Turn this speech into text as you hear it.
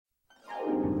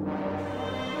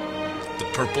the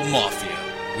Purple Mafia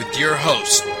with your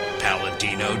host,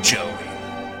 Paladino Joey.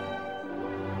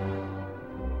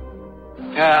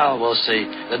 Well, we'll see.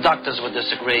 The doctors would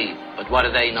disagree, but what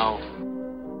do they know?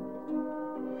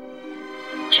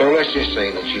 So let's just say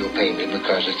that you'll pay me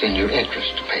because it's in your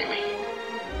interest to pay me.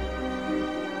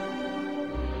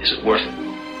 Is it worth it?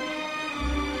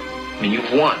 I mean,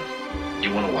 you've won. Do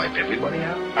you want to wipe everybody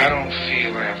out? I don't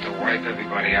feel I have to wipe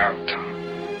everybody out, Tom.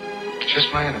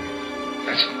 Just my enemies.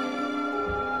 That's all.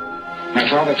 My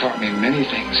father taught me many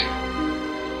things.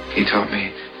 He taught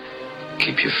me,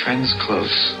 keep your friends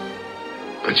close,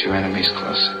 but your enemies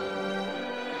closer.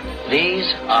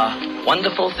 These are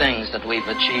wonderful things that we've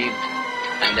achieved,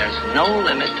 and there's no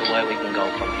limit to where we can go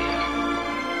from here.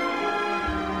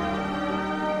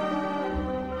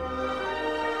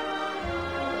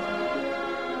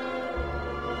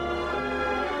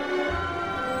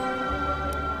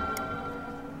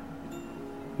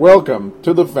 Welcome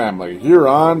to the family here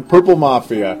on Purple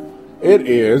Mafia. It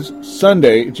is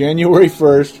Sunday, January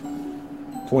 1st,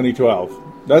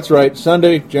 2012. That's right,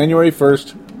 Sunday, January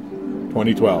 1st,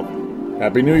 2012.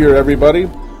 Happy New Year, everybody.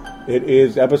 It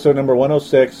is episode number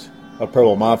 106 of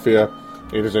Purple Mafia.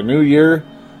 It is a new year,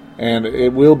 and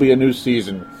it will be a new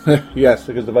season. Yes,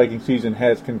 because the Viking season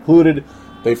has concluded.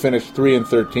 They finished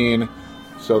 3-13.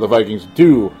 So the Vikings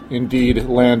do indeed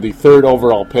land the third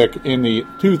overall pick in the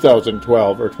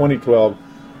 2012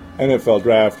 NFL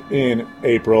Draft in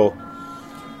April.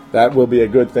 That will be a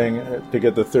good thing to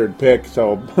get the third pick.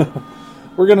 So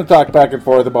we're going to talk back and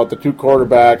forth about the two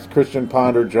quarterbacks, Christian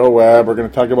Ponder, Joe Webb. We're going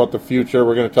to talk about the future.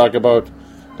 We're going to talk about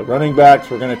the running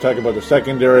backs. We're going to talk about the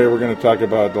secondary. We're going to talk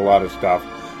about a lot of stuff.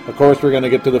 Of course, we're going to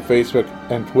get to the Facebook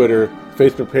and Twitter,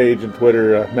 Facebook page and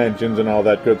Twitter mentions and all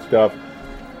that good stuff.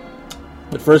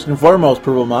 But first and foremost,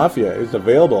 Purple Mafia is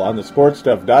available on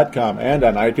thesportstuff.com and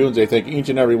on iTunes. I thank each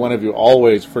and every one of you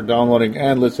always for downloading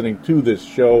and listening to this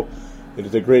show. It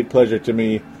is a great pleasure to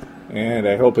me, and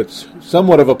I hope it's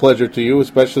somewhat of a pleasure to you,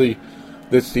 especially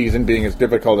this season being as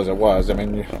difficult as it was. I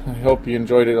mean, I hope you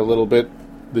enjoyed it a little bit,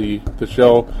 the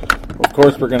show. Of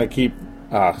course, we're going to keep,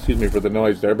 excuse me for the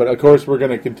noise there, but of course we're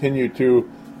going to continue to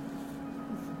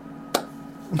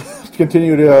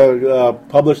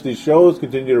publish these shows,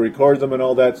 continue to record them and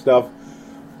all that stuff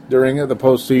during the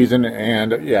postseason.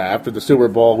 And yeah, after the Super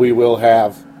Bowl, we will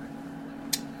have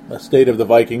a State of the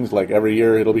Vikings. Like every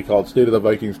year, it'll be called State of the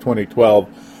Vikings 2012.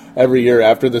 Every year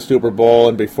after the Super Bowl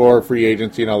and before free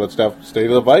agency and all that stuff, State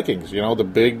of the Vikings, you know, the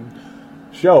big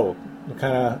show,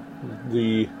 kind of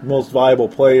the most viable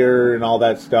player and all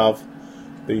that stuff,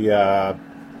 the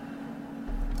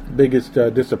biggest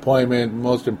disappointment,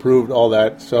 most improved, all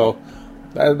that. So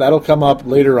that'll come up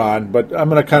later on, but I'm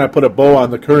going to kind of put a bow on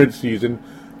the current season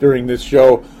during this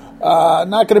show.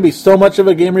 Not going to be so much of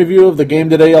a game review of the game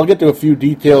today. I'll get to a few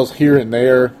details here and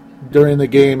there during the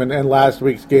game and last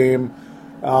week's game,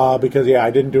 because yeah,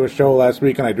 I didn't do a show last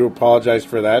week, and I do apologize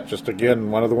for that. Just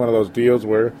again, one of those deals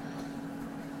where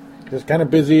just kind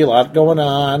of busy, a lot going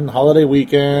on, holiday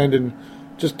weekend, and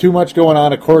just too much going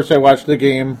on. Of course, I watched the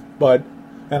game,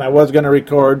 and I was going to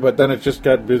record, but then it just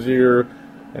got busier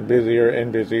and busier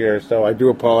and busier. So I do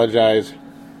apologize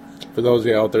for those of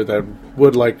you out there that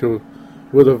would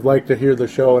have liked to hear the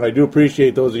show, and I do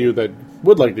appreciate those of you that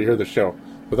would like to hear the show.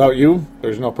 Without you,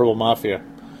 there's no Purple Mafia.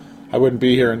 I wouldn't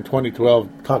be here in 2012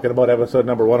 talking about episode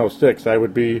number 106. I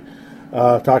would be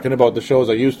talking about the shows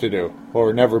I used to do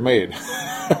or never made.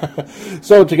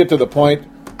 So to get to the point,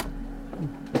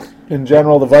 in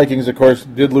general, the Vikings, of course,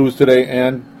 did lose today,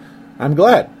 and I'm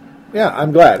glad. Yeah,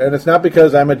 I'm glad. And it's not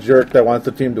because I'm a jerk that wants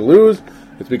the team to lose.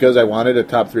 It's because I wanted a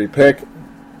top 3 pick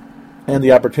and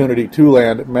the opportunity to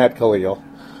land Matt Khalil,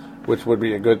 which would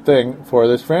be a good thing for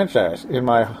this franchise, in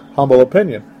my humble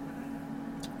opinion.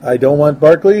 I don't want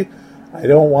Barkley. I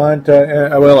don't want,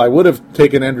 I would have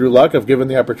taken Andrew Luck if given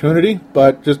the opportunity,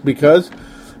 but just because.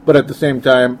 But at the same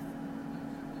time,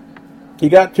 you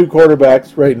got 2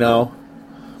 quarterbacks right now,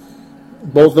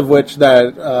 both of which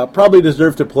that probably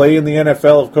deserve to play in the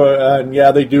NFL. Of course, and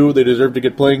yeah, they do. They deserve to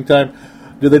get playing time.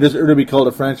 Do they deserve to be called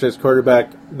a franchise quarterback?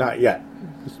 Not yet.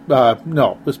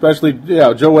 No. Especially,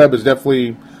 yeah, Joe Webb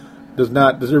does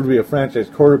not deserve to be a franchise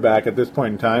quarterback at this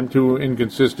point in time. Too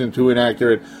inconsistent, too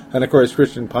inaccurate. And, of course,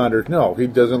 Christian Ponder, no, he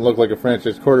doesn't look like a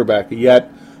franchise quarterback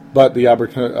yet. But the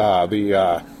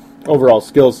overall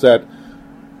skill set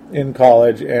in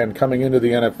college and coming into the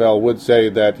NFL would say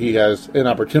that he has an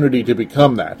opportunity to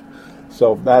become that.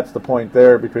 So that's the point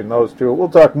there between those two. We'll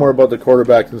talk more about the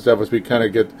quarterbacks and stuff as we kind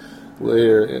of get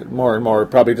later, more and more.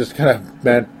 Probably just kind of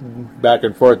back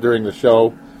and forth during the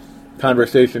show,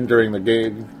 conversation during the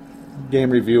game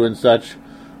review and such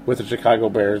with the Chicago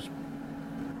Bears.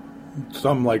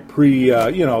 some like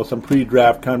some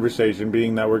pre-draft conversation,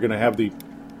 being that we're going to have the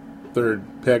third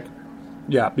pick.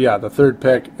 Yeah, the third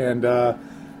pick, and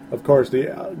of course the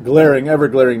ever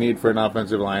glaring need for an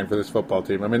offensive line for this football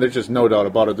team. I mean, there's just no doubt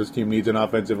about it. This team needs an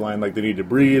offensive line, like they need to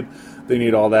breathe, they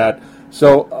need all that.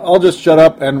 So I'll just shut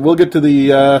up, and we'll get to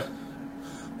the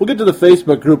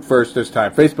Facebook group first this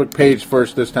time. Facebook page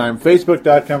first this time.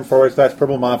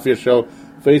 Facebook.com/Purple Mafia Show.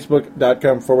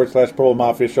 Facebook.com/Purple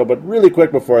Mafia Show. But really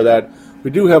quick before that,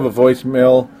 we do have a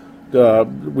voicemail.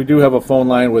 We do have a phone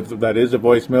line that is a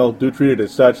voicemail. Do treat it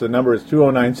as such. The number is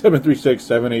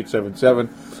 209-736-7877.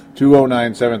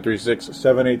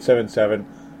 209-736-7877.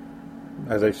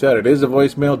 As I said, it is a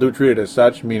voicemail. Do treat it as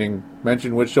such, meaning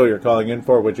mention which show you're calling in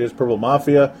for, which is Purple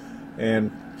Mafia,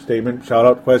 and statement, shout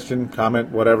out, question, comment,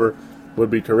 whatever would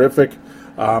be terrific.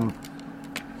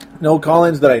 No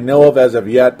call-ins that I know of as of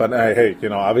yet, but hey,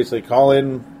 obviously call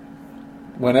in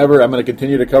whenever. I'm going to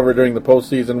continue to cover during the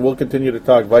postseason. We'll continue to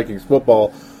talk Vikings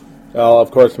football.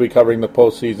 Of course, we'll be covering the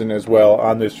postseason as well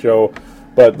on this show.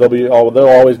 But there'll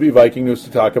always be Viking news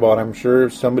to talk about. I'm sure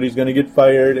somebody's going to get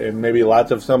fired, and maybe lots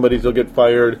of somebodies will get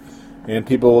fired, and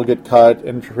people will get cut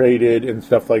and traded and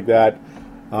stuff like that.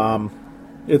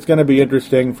 It's going to be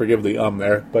interesting. Forgive the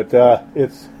there, but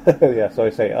it's yeah. So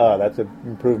I say, that's an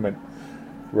improvement,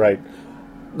 right?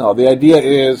 No, the idea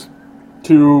is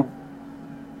to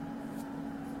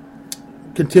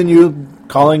continue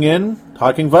calling in,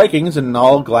 talking Vikings, and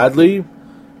I'll gladly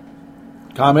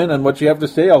comment on what you have to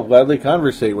say. I'll gladly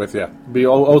conversate with you. Be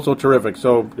also terrific.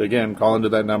 So again, call into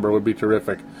that number would be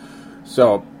terrific.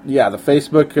 So yeah, the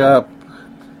Facebook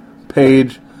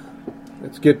page.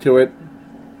 Let's get to it.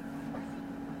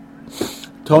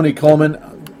 Tony Coleman.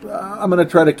 I'm going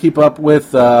to try to keep up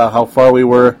with how far we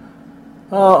were.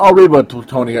 I'll read what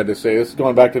Tony had to say. This is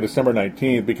going back to December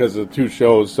 19th because of the two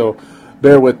shows. So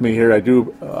bear with me here. I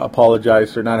do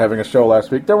apologize for not having a show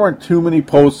last week. There weren't too many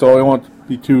posts, so I won't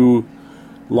be too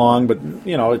long, but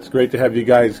it's great to have you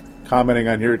guys commenting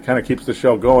on here. It kind of keeps the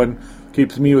show going,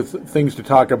 keeps me with things to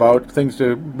talk about, things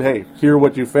to hear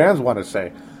what you fans want to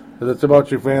say, because it's about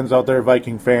you fans out there,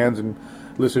 Viking fans and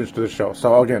listeners to the show.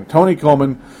 So again, Tony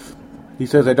Coleman, he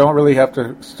says, I don't really have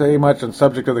to say much on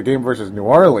subject of the game versus New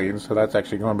Orleans, so that's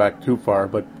actually going back too far,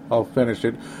 but I'll finish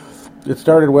it. It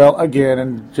started well again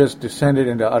and just descended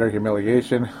into utter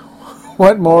humiliation.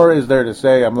 What more is there to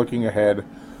say? I'm looking ahead,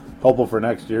 hopeful for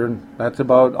next year, and that's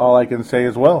about all I can say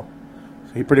as well.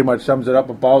 So he pretty much sums it up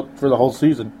about for the whole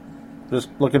season. Just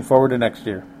looking forward to next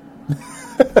year.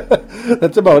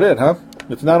 That's about it, huh?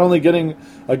 It's not only getting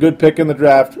a good pick in the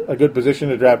draft, a good position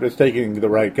to draft, it's taking the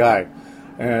right guy.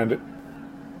 And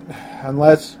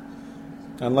unless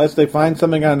they find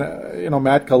something on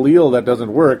Matt Khalil that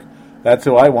doesn't work, that's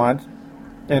who I want.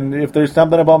 And if there's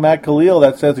something about Matt Khalil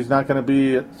that says he's not going to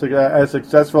be as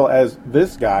successful as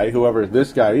this guy, whoever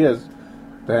this guy is,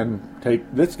 then take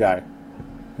this guy.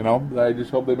 I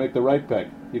just hope they make the right pick.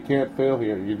 You can't fail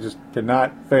here. You just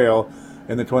cannot fail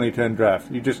in the 2010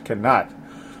 draft. You just cannot.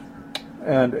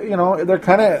 And,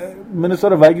 they're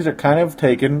Minnesota Vikings are kind of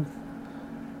taking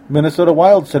Minnesota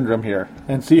Wild syndrome here.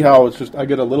 And see how it's just, I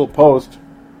get a little post,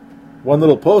 one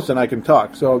little post, and I can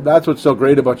talk. So that's what's so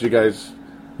great about you guys,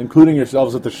 including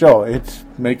yourselves at the show. It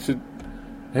makes it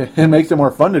more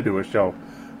fun to do a show.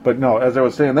 But no, as I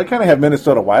was saying, they kind of have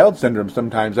Minnesota Wild syndrome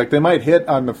sometimes. Like, they might hit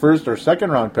on the first or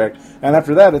second round pick, and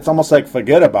after that, it's almost like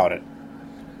forget about it.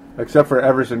 Except for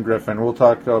Everson Griffin. We'll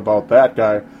talk about that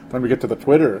guy when we get to the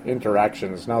Twitter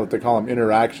interactions. Now that they call them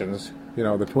interactions,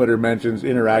 the Twitter mentions,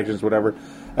 interactions, whatever.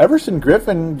 Everson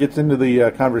Griffin gets into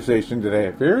the conversation today.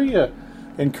 Very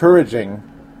encouraging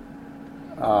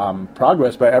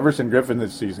progress by Everson Griffin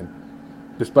this season,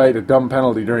 despite a dumb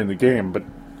penalty during the game. But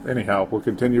anyhow, we'll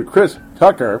continue. Chris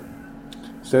Tucker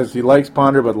says he likes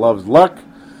Ponder but loves Luck.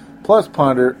 Plus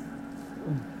Ponder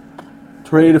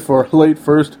trade for late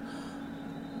first.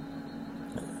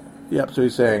 Yep, so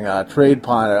he's saying trade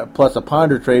Ponder plus a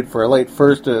Ponder trade for a late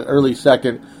first to early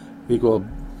second equal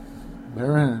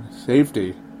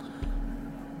safety.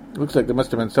 Looks like there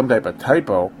must have been some type of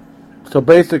typo. So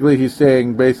basically he's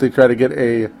saying try to get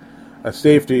a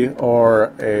safety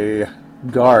or a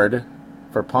guard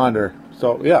for Ponder.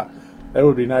 So yeah, that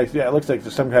would be nice. Yeah, it looks like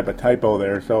there's some type of typo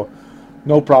there. So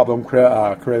no problem,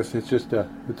 Chris. It's just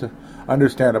it's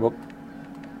understandable.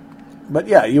 But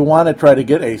yeah, you want to try to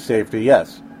get a safety,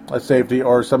 yes. A safety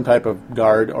or some type of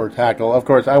guard or tackle. Of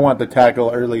course, I want the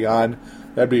tackle early on.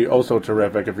 That'd be also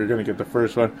terrific if you're going to get the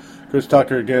first one. Chris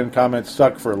Tucker again comments,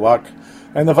 suck for Luck.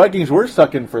 And the Vikings were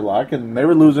sucking for Luck, and they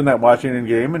were losing that Washington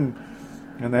game.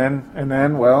 And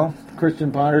then,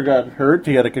 Christian Ponder got hurt.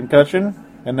 He had a concussion.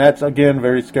 And that's, again,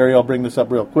 very scary. I'll bring this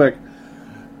up real quick.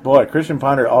 Boy, Christian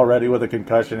Ponder already with a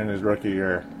concussion in his rookie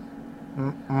year.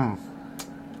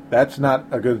 That's not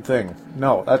a good thing.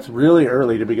 No, that's really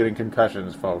early to be getting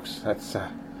concussions, folks. That's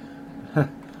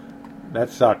that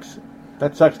sucks.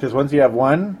 That sucks because once you have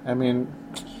one, I mean,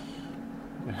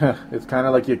 it's kind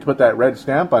of like you put that red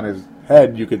stamp on his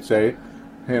head, you could say.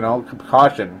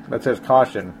 Caution. That says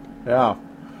caution. Yeah.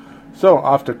 So,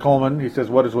 off to Coleman. He says,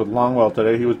 what is with Longwell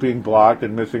today? He was being blocked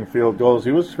and missing field goals.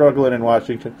 He was struggling in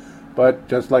Washington. But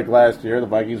just like last year, the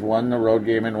Vikings won the road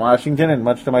game in Washington, and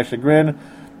much to my chagrin,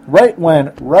 right when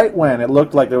it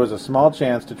looked like there was a small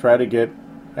chance to try to get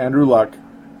Andrew Luck,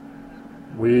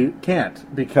 we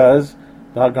can't because,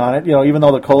 doggone it, even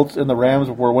though the Colts and the Rams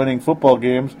were winning football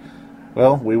games,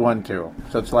 well, we won too.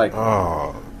 So it's like,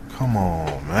 oh, come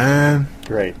on, man.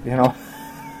 Great,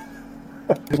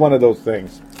 It's one of those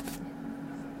things.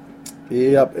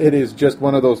 Yep, it is just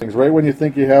one of those things. Right when you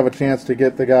think you have a chance to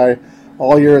get the guy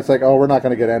all year, it's like, oh, we're not going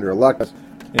to get Andrew Luck.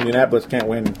 Indianapolis can't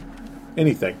win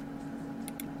anything.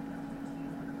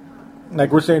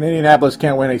 Like we're saying, Indianapolis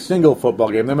can't win a single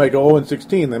football game. They might go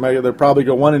 0-16. They'll probably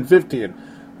go 1-15.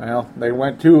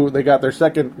 Well, they got their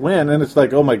second win, and it's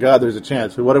like, oh my God, there's a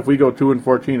chance. What if we go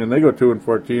 2-14 and they go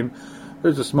 2-14?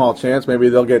 There's a small chance. Maybe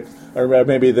they'll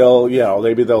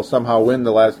somehow win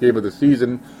the last game of the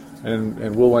season.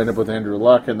 And we'll wind up with Andrew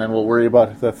Luck, and then we'll worry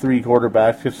about the three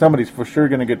quarterbacks, because somebody's for sure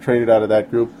going to get traded out of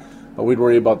that group. But we'd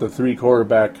worry about the three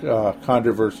quarterback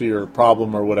controversy or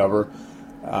problem or whatever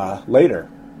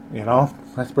later.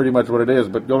 That's pretty much what it is.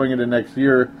 But going into next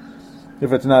year,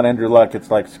 if it's not Andrew Luck, it's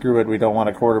like, screw it, we don't want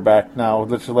a quarterback now.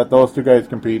 Let's just let those two guys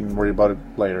compete and worry about it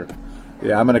later.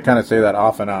 Yeah, I'm going to kind of say that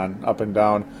off and on, up and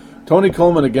down. Tony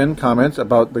Coleman again comments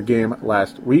about the game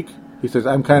last week. He says,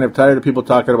 I'm kind of tired of people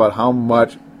talking about how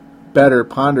much better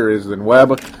Ponder is than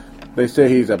Webb. They say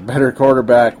he's a better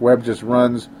quarterback. Webb just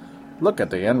runs. Look at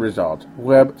the end result.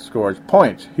 Webb scores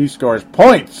points. He scores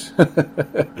points.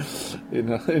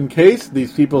 In case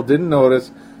these people didn't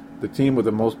notice, the team with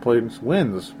the most points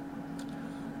wins.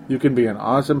 You can be an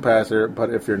awesome passer, but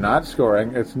if you're not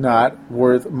scoring, it's not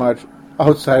worth much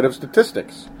outside of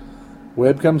statistics.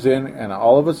 Webb comes in, and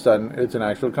all of a sudden, it's an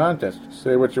actual contest.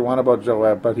 Say what you want about Joe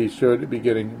Webb, but he should be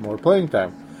getting more playing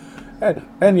time.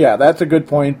 And yeah, that's a good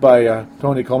point by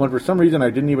Tony Coleman. For some reason, I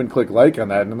didn't even click like on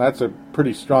that, and that's a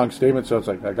pretty strong statement, so it's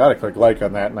like, I got to click like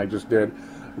on that, and I just did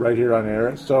right here on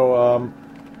air. So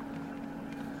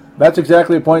that's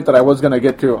exactly a point that I was going to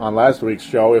get to on last week's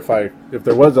show, if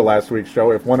there was a last week's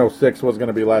show, if 106 was going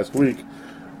to be last week,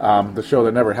 the show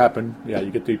that never happened. Yeah,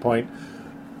 you get the point.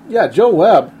 Yeah, Joe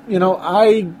Webb,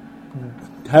 I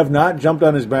have not jumped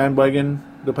on his bandwagon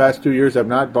the past 2 years. I've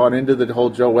not bought into the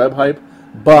whole Joe Webb hype.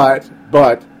 But,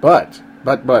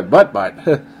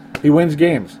 he wins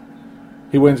games.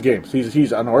 He wins games.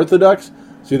 He's unorthodox.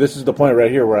 See, this is the point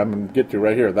right here where I'm going to get to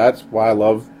right here. That's why I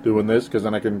love doing this, because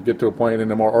then I can get to a point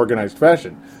in a more organized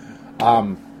fashion.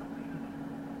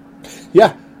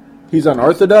 Yeah, he's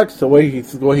unorthodox. The way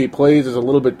he plays is a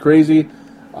little bit crazy.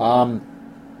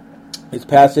 His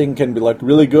passing can be look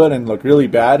really good and look really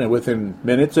bad, and within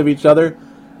minutes of each other,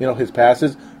 his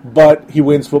passes. But he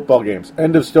wins football games.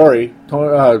 End of story.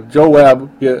 Joe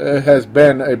Webb has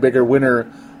been a bigger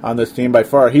winner on this team by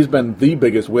far. He's been the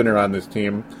biggest winner on this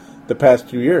team the past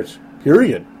 2 years,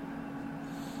 period.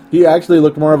 He actually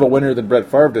looked more of a winner than Brett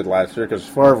Favre did last year, because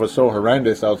Favre was so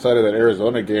horrendous outside of that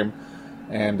Arizona game,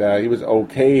 and he was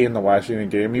okay in the Washington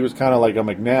game. He was kind of like a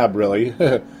McNabb, really.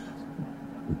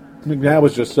 McNabb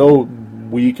was just so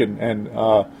weak and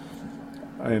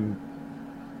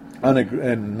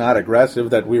not aggressive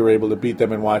that we were able to beat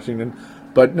them in Washington.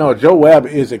 But no, Joe Webb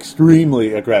is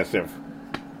extremely aggressive.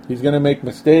 He's going to make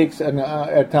mistakes, and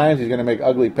at times he's going to make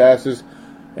ugly passes,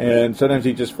 and sometimes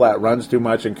he just flat runs too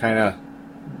much and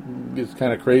gets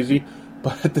kind of crazy.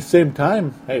 But at the same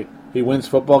time, hey, he wins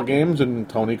football games, and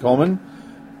Tony Coleman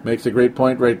makes a great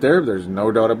point right there. There's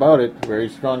no doubt about it. Very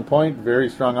strong point, very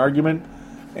strong argument,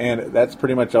 and that's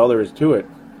pretty much all there is to it.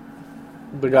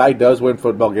 The guy does win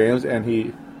football games, and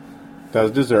he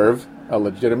does deserve a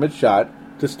legitimate shot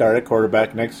to start at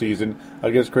quarterback next season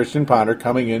against Christian Ponder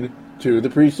coming in to the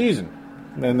preseason.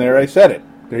 And there I said it.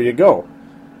 There you go.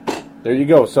 There you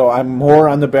go. So I'm more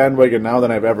on the bandwagon now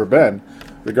than I've ever been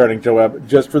regarding Joe Webb,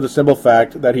 just for the simple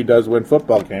fact that he does win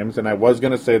football games. And I was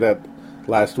going to say that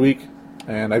last week,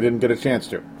 and I didn't get a chance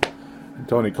to. And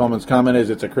Tony Coleman's comment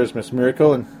is, it's a Christmas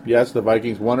miracle. And yes, the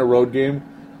Vikings won a road game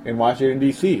in Washington,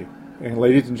 D.C. And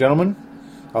ladies and gentlemen,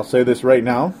 I'll say this right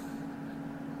now.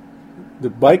 The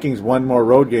Vikings won more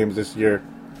road games this year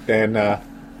than... are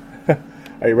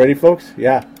you ready, folks?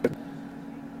 Yeah. Do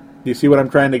you see what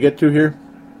I'm trying to get to here?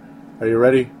 Are you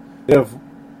ready? They have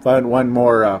won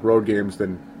more road games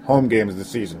than home games this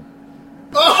season.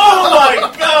 Oh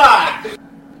my God!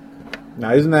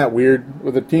 Now, isn't that weird?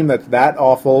 With a team that's that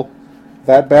awful,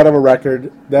 that bad of a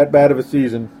record, that bad of a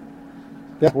season,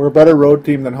 yeah, we're a better road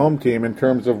team than home team in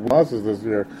terms of losses this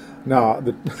year. No,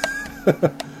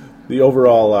 the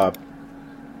overall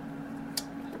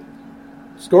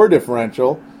score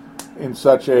differential in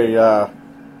such a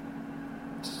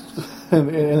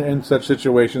in such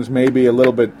situations may be a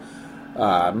little bit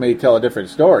may tell a different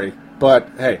story. But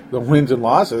hey, the wins and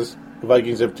losses. The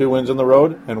Vikings have 2 wins on the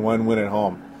road and 1 win at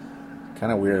home.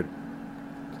 Kind of weird.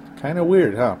 Kind of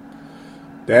weird, huh?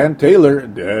 Dan Taylor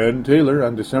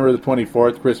on December the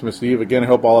 24th, Christmas Eve. Again, I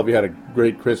hope all of you had a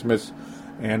great Christmas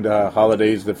and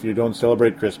holidays if you don't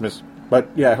celebrate Christmas. But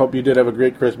yeah, I hope you did have a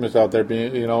great Christmas out there.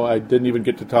 You know, I didn't even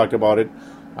get to talk about it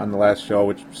on the last show,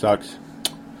 which sucks.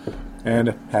 And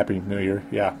Happy New Year.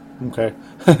 Yeah, okay.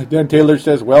 Dan Taylor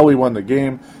says, well, we won the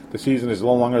game. The season is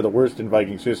no longer the worst in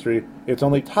Vikings history. It's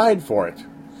only tied for it.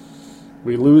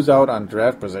 We lose out on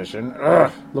draft position.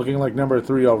 Looking like number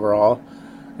 3 overall.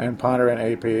 And Ponder and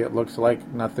AP, it looks like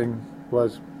nothing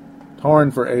was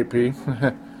torn for AP.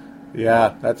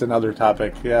 Yeah, that's another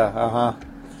topic. Yeah,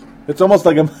 It's almost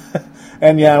like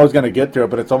and yeah, I was going to get to it,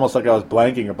 but it's almost like I was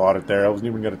blanking about it there. I wasn't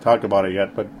even going to talk about it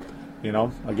yet, but, you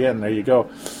know, again, there you go.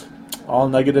 All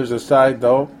negatives aside,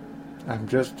 though, I'm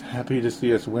just happy to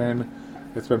see us win.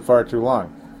 It's been far too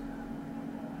long.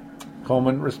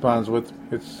 Coleman responds with,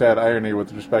 it's sad irony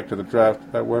with respect to the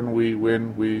draft that when we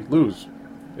win, we lose.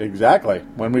 Exactly.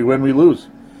 When we win, we lose.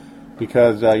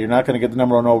 Because you're not going to get the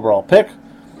number 1 overall pick,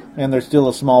 and there's still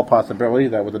a small possibility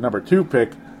that with the number 2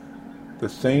 pick, the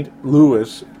St.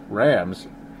 Louis Rams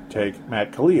take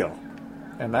Matt Khalil.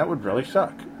 And that would really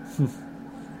suck.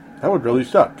 That would really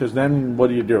suck, because then what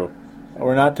do?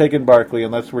 We're not taking Barkley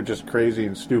unless we're just crazy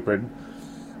and stupid.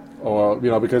 Or, you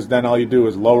know, because then all you do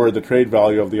is lower the trade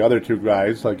value of the other 2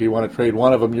 guys. Like, you want to trade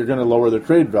one of them, you're going to lower the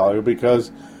trade value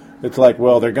because it's like,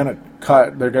 well, they're going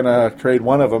to trade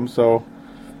one of them, so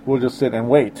we'll just sit and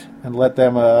wait and let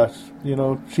them,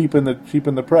 cheapen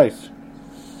the price.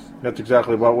 That's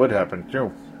exactly what would happen,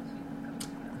 too.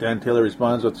 Dan Taylor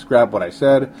responds with, scrap what I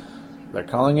said. They're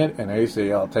calling it an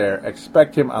ACL tear.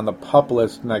 Expect him on the PUP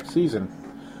list next season.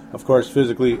 Of course,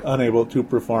 physically unable to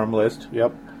perform list.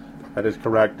 Yep, that is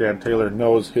correct. Dan Taylor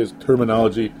knows his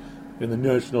terminology in the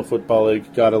National Football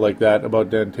League. Gotta like that about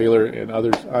Dan Taylor and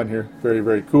others on here. Very,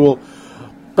 very cool.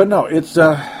 But no, it's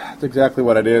exactly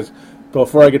what it is.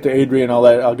 Before I get to Adrian,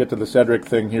 I'll get to the Cedric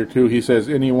thing here too. He says,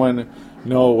 anyone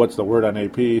know what's the word on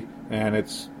AP? And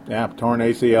it's torn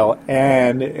ACL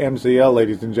and MCL,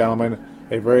 ladies and gentlemen.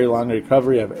 A very long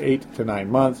recovery of 8 to 9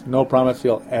 months. No promise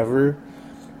he'll ever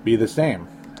be the same.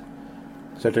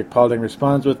 Cedric Paulding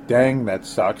responds with, dang, that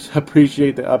sucks.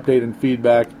 Appreciate the update and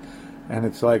feedback. And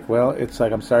it's like, well,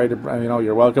 I'm sorry to,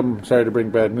 you're welcome. I'm sorry to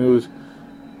bring bad news.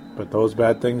 But those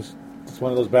bad things, it's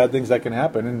one of those bad things that can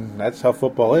happen. And that's how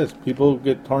football is. People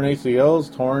get torn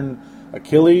ACLs, torn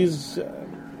Achilles,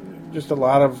 just a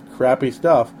lot of crappy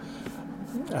stuff.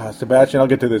 Sebastian, I'll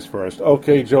get to this first.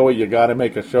 Okay, Joey, you got to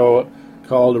make a show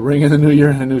called Ring in the New Year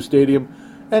in a New Stadium.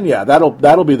 And yeah,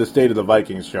 that'll be the State of the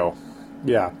Vikings show.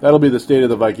 Yeah, that'll be the State of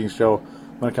the Vikings show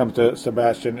when it comes to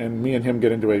Sebastian, and me and him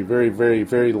get into a very, very,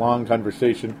 very long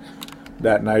conversation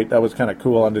that night. That was kind of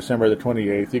cool on December the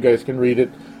 28th. You guys can read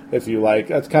it if you like.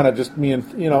 That's kind of just me and,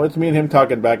 it's me and him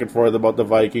talking back and forth about the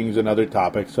Vikings and other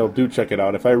topics, so do check it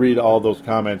out. If I read all those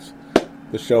comments,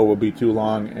 the show will be too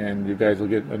long, and you guys will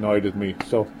get annoyed with me.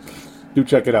 So do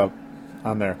check it out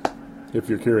on there if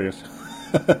you're curious.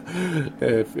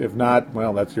 If not,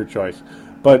 well, that's your choice.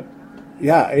 But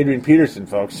yeah, Adrian Peterson,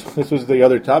 folks. This was the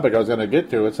other topic I was going to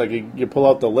get to. It's like you pull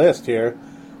out the list here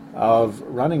of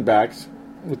running backs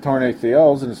with torn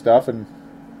ACLs and stuff, and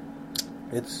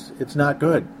it's not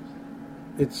good.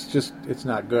 It's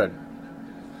not good.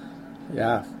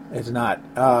 Yeah, it's not.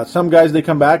 Some guys, they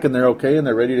come back and they're okay and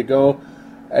they're ready to go.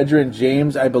 Edgerrin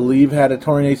James, I believe, had a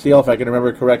torn ACL, if I can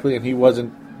remember correctly, and he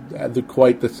wasn't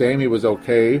quite the same. He was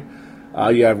okay.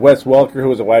 You have Wes Welker, who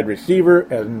was a wide receiver,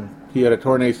 and he had a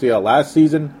torn ACL last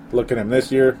season. Look at him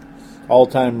this year.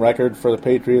 All-time record for the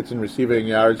Patriots in receiving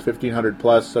yards, 1,500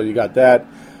 plus, so you got that.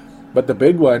 But the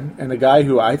big one, and the guy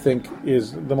who I think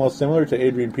is the most similar to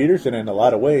Adrian Peterson in a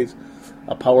lot of ways,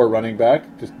 a power running back,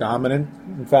 just dominant.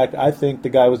 In fact, I think the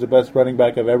guy was the best running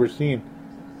back I've ever seen.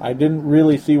 I didn't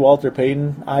really see Walter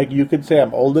Payton. You could say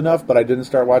I'm old enough, but I didn't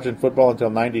start watching football until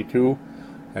 92.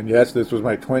 And yes, this was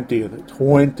my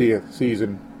 20th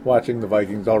season watching the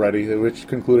Vikings already, which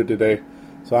concluded today.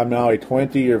 So I'm now a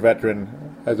 20-year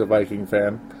veteran as a Viking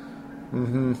fan.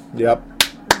 Yep.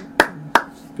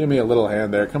 Give me a little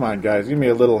hand there. Come on, guys. Give me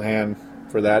a little hand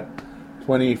for that.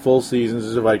 20 full seasons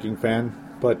as a Viking fan.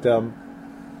 But,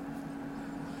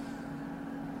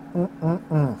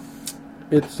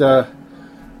 it's, to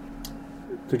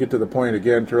get to the point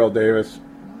again, Terrell Davis.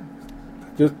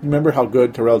 Just remember how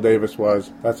good Terrell Davis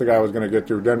was. That's the guy I was going to get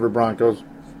to. Denver Broncos,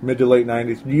 mid to late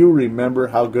 90s. Do you remember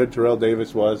how good Terrell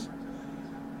Davis was?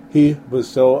 He was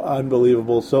so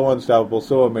unbelievable, so unstoppable,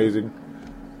 so amazing.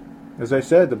 As I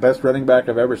said, the best running back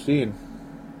I've ever seen.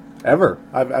 Ever.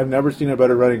 I've never seen a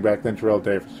better running back than Terrell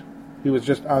Davis. He was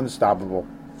just unstoppable.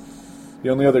 The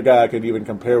only other guy I could even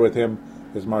compare with him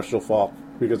is Marshall Faulk,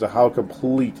 because of how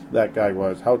complete that guy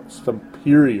was, how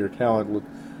superior talent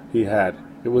he had.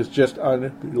 It was just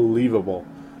unbelievable,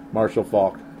 Marshall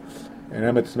Faulk. And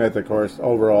Emmitt Smith, of course,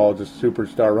 overall, just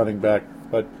superstar running back.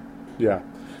 But, yeah.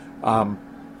 Torn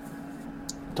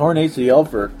ACL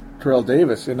for Terrell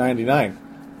Davis in '99.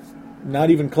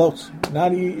 Not even close.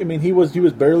 He was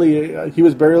barely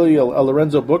a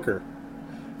Lorenzo Booker.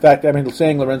 In fact,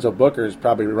 saying Lorenzo Booker is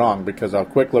probably wrong, because how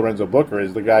quick Lorenzo Booker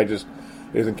is, the guy just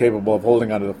isn't capable of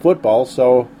holding onto the football.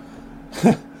 So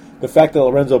the fact that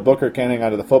Lorenzo Booker can't hang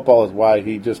onto the football is why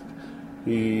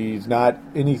he's not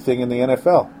anything in the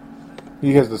NFL.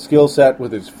 He has the skill set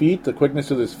with his feet, the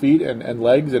quickness of his feet and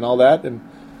legs and all that, and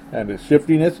his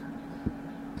shiftiness.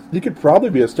 He could probably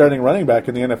be a starting running back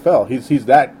in the NFL. He's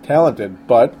that talented,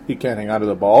 but he can't hang onto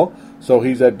the ball, so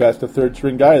he's at best a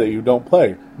third-string guy that you don't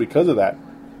play because of that.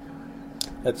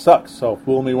 That sucks. So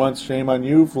fool me once, shame on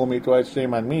you. Fool me twice,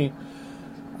 shame on me.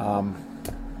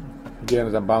 Again,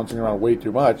 as I'm bouncing around way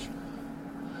too much,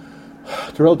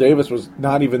 Terrell Davis was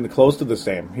not even close to the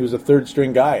same. He was a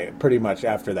third-string guy pretty much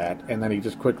after that, and then he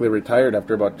just quickly retired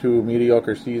after about 2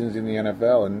 mediocre seasons in the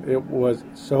NFL, and it was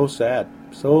so sad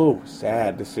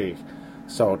to see.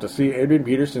 So to see Adrian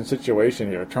Peterson's situation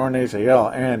here, torn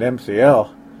ACL and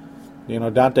MCL,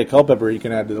 Dante Culpepper you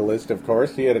can add to the list, of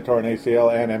course. He had a torn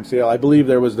ACL and MCL. I believe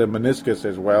there was the meniscus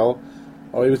as well.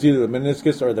 Oh, it was either the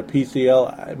meniscus or the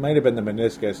PCL. It might have been the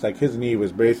meniscus. Like, his knee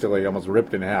was basically almost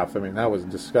ripped in half. That was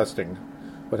disgusting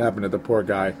what happened to the poor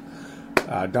guy,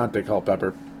 Dante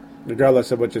Culpepper.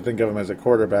 Regardless of what you think of him as a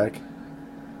quarterback,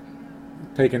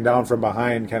 taken down from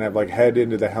behind, kind of like head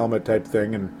into the helmet type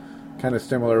thing, and kind of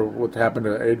similar what happened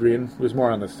to Adrian. It was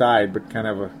more on the side, but kind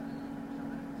of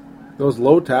those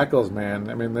low tackles,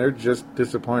 man. They're just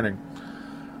disappointing.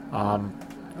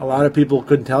 A lot of people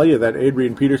could tell you that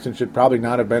Adrian Peterson should probably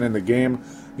not have been in the game.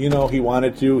 He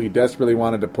wanted to. He desperately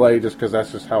wanted to play just because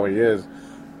that's just how he is.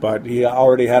 But he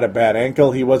already had a bad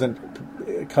ankle. He wasn't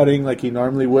cutting like he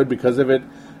normally would because of it.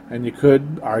 And you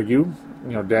could argue,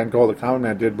 Dan Cole, the common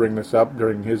man, did bring this up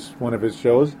during one of his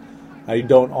shows. I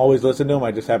don't always listen to him.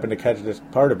 I just happened to catch this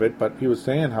part of it. But he was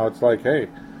saying how it's like, hey,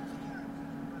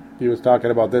 he was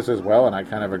talking about this as well, and I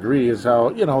kind of agree, is how,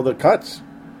 the cuts.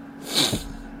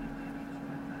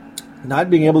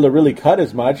 Not being able to really cut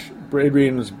as much,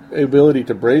 Adrian's ability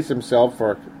to brace himself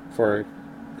for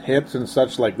hits and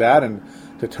such like that, and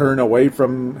to turn away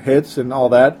from hits and all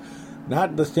that,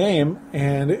 not the same,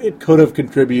 and it could have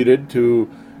contributed to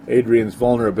Adrian's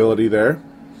vulnerability there.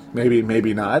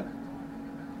 Maybe not.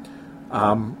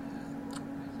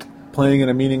 Playing in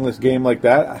a meaningless game like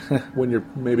that, when you're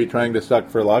maybe trying to suck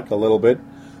for luck a little bit,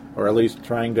 or at least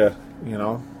trying to,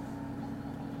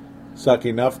 suck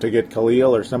enough to get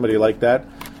Khalil or somebody like that.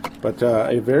 But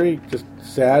a very just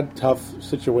sad, tough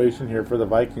situation here for the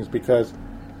Vikings, because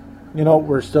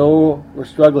we're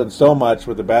struggling so much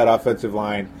with the bad offensive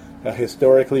line, a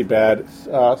historically bad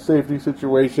safety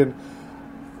situation.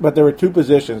 But there were two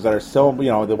positions that are so,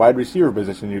 the wide receiver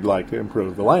position you'd like to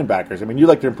improve, the linebackers. You'd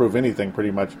like to improve anything pretty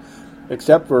much,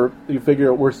 except for, you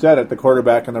figure we're set at the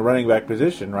quarterback and the running back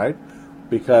position, right?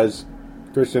 Because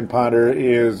Christian Ponder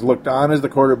is looked on as the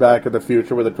quarterback of the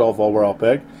future with a 12th overall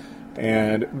pick,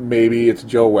 and maybe it's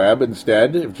Joe Webb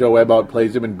instead, if Joe Webb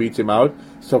outplays him and beats him out.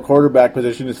 So quarterback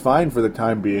position is fine for the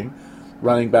time being.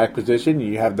 Running back position,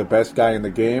 you have the best guy in the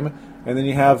game, and then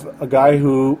you have a guy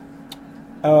who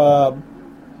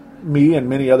me and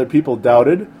many other people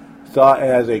doubted, saw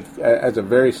as a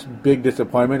very big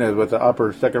disappointment, as with the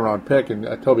upper second-round pick, and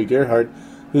Toby Gerhart,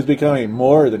 who's becoming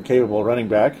more than capable running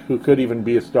back, who could even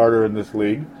be a starter in this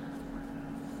league.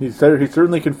 He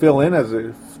certainly can fill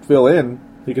in.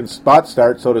 He can spot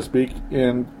start, so to speak,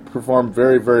 and perform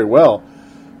very, very well.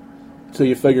 So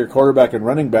you figure quarterback and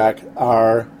running back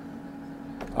are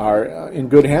in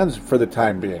good hands for the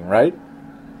time being, right?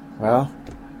 Well,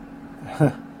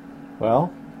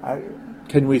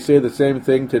 can we say the same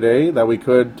thing today that we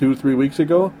could 2-3 weeks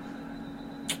ago?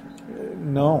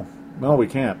 No, we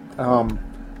can't.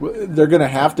 They're going to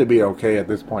have to be okay at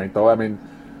this point, though.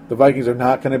 the Vikings are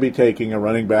not going to be taking a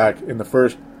running back in the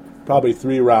first probably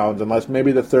 3 rounds, unless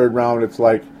maybe the 3rd round it's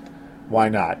like, why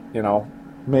not?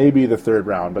 Maybe the 3rd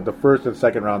round, but the 1st and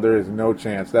 2nd round, there is no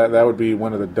chance. That would be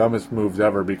one of the dumbest moves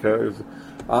ever, because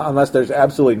unless there's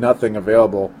absolutely nothing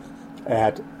available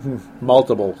at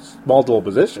multiple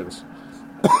positions.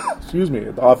 Excuse me,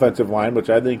 the offensive line, which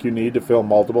I think you need to fill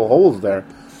multiple holes there.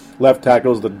 Left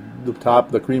tackle's the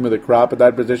top, the cream of the crop at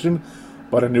that position,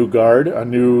 but a new guard,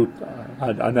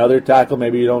 another tackle.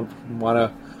 Maybe you don't want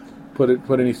to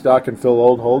put any stock and fill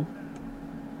old hold.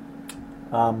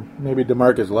 Maybe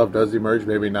DeMarcus Love does emerge,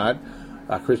 maybe not.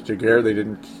 Chris Jaguar they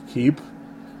didn't keep,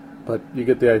 but you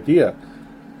get the idea.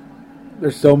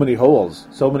 There's so many holes.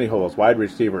 Wide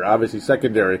receiver, obviously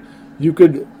secondary.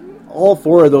 All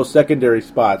 4 of those secondary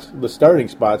spots, the starting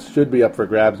spots, should be up for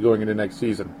grabs going into next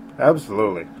season.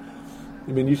 Absolutely.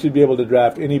 I mean, you should be able to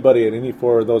draft anybody at any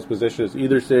 4 of those positions,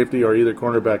 either safety or either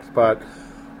cornerback spot.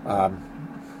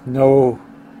 No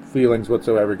feelings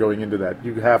whatsoever going into that.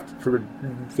 You have to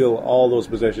fill all those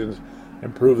positions,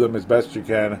 improve them as best you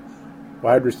can.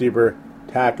 Wide receiver,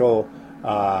 tackle,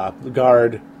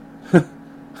 guard.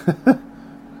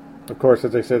 Of course,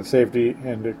 as I said, safety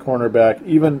and cornerback.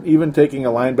 Even taking a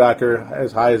linebacker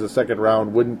as high as the 2nd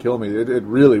round wouldn't kill me. It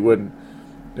really wouldn't.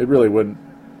 It really wouldn't.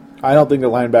 I don't think the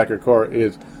linebacker core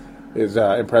is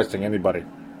impressing anybody.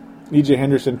 E.J.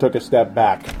 Henderson took a step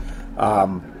back.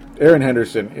 Aaron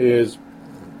Henderson is...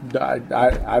 I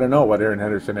don't know what Aaron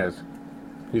Henderson is.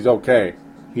 He's okay.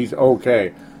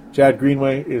 Chad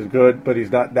Greenway is good, but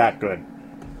he's not that good.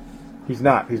 He's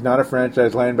not. He's not a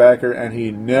franchise linebacker, and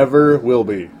he never will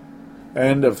be.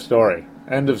 End of story.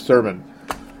 End of sermon.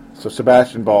 So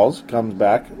Sebastian Balls comes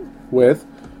back with,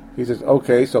 he says,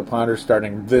 okay, so Ponder's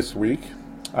starting this week.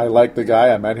 I like the guy.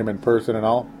 I met him in person and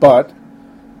all, but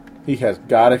he has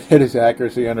got to get his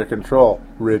accuracy under control.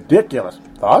 Ridiculous.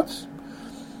 Thoughts?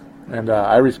 And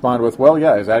I respond with, well,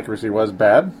 yeah, his accuracy was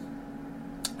bad.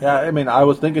 Yeah, I mean, I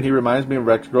was thinking he reminds me of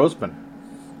Rex Grossman.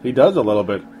 He does a little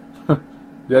bit.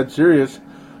 Dead serious.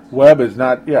 Webb is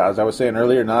not, as I was saying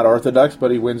earlier, not orthodox,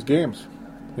 but he wins games.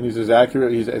 And he's as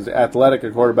accurate, he's as athletic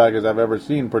a quarterback as I've ever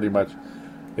seen, pretty much.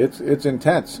 It's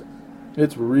intense.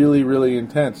 It's really, really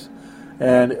intense.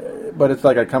 But it's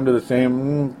like I come to the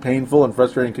same painful and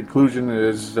frustrating conclusion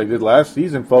as I did last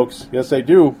season, folks. Yes, I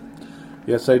do.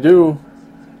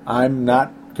 I'm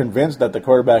not convinced that the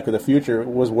quarterback of the future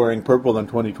was wearing purple in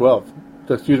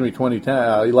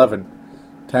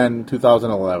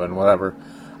 2011, whatever.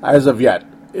 As of yet.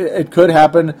 It could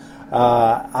happen.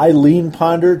 I lean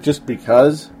Ponder just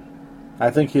because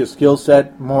I think his skill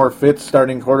set more fits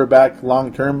starting quarterback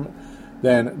long term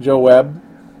than Joe Webb.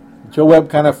 Joe Webb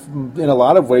kind of, in a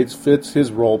lot of ways, fits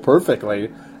his role perfectly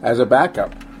as a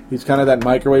backup. He's kind of that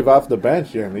microwave off the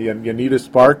bench. You need a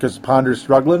spark because Ponder's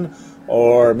struggling,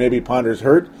 or maybe Ponder's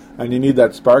hurt, and you need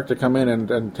that spark to come in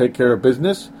and take care of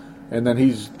business, and then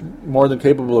he's more than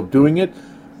capable of doing it.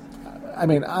 I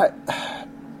mean, I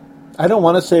don't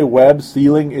want to say Webb's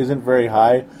ceiling isn't very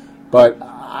high, but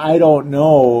I don't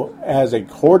know as a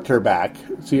quarterback.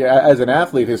 See, as an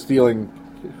athlete, his ceiling,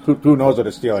 who knows what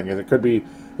his ceiling is? It could be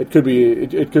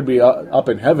up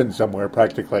in heaven somewhere,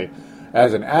 practically,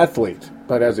 as an athlete.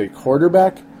 But as a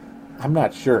quarterback, I'm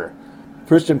not sure.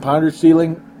 Christian Ponder's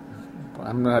ceiling,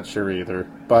 I'm not sure either.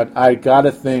 But I got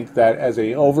to think that as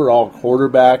a overall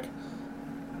quarterback,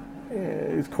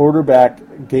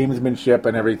 gamesmanship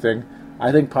and everything,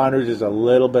 I think Ponders is a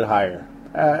little bit higher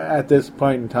at this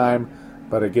point in time.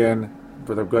 But again,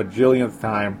 for the gajillionth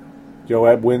time, Joe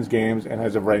Webb wins games, and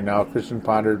as of right now, Christian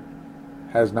Ponder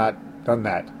has not done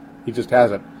that. He just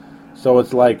hasn't. So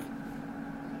it's like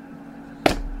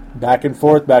back and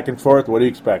forth. What do you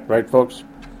expect, right, folks?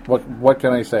 What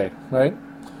can I say, right?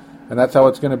 And that's how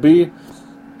it's going to be.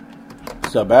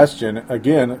 Sebastian,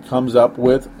 again, comes up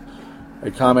with a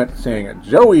comment saying,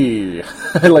 Joey,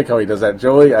 I like how he does that.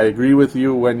 Joey, I agree with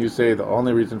you when you say the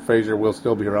only reason Frazier will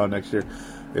still be around next year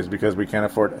is because we can't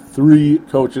afford 3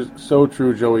 coaches. So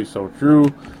true, Joey, so true.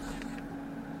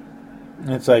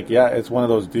 And it's like, yeah, it's one of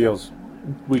those deals.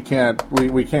 We can't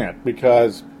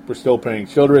because we're still paying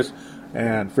Childress,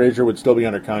 and Frazier would still be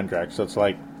under contract. So it's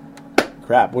like,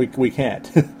 crap, we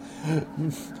can't.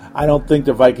 I don't think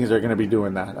the Vikings are going to be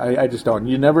doing that. I just don't.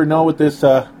 You never know with this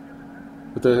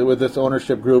with this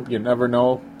ownership group. You never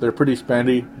know. They're pretty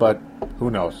spendy, but who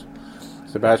knows?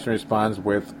 Sebastian responds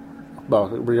with,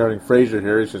 regarding Frazier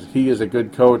here, he says, he is a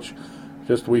good coach,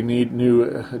 just we need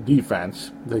new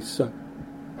defense. They suck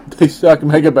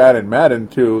mega bad in Madden,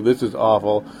 too. This is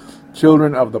awful.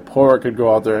 Children of the poor could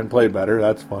go out there and play better.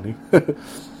 That's funny.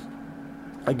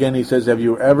 Again, he says, have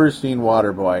you ever seen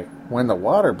Waterboy? when the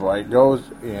water boy goes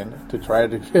in to try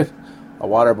to get a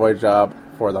water boy job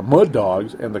for the Mud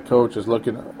Dogs, and the coach is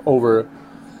looking over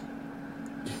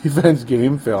defense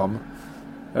game film,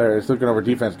 or is looking over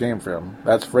defense game film.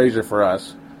 That's Frazier for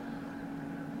us.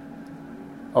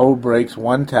 O breaks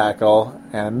one tackle,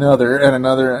 and another,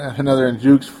 and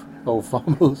Jukes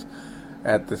fumbles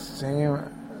at the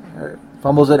same,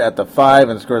 fumbles it at the 5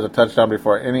 and scores a touchdown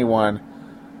before anyone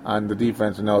on the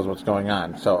defense knows what's going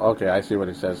on. So, okay, I see what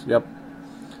he says. Yep.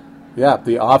 Yeah,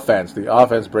 the offense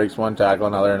breaks one tackle,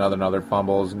 another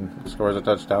fumbles and scores a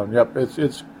touchdown. Yep,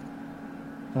 it's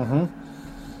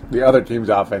the other team's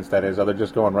offense, that is. They're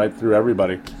just going right through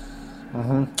everybody.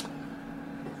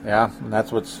 Yeah, and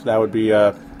that would be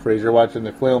Frazier watching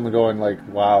the film and going like,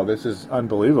 wow, this is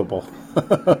unbelievable.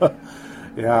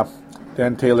 Yeah.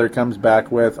 Dan Taylor comes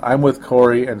back with, I'm with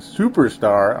Corey and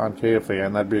Superstar on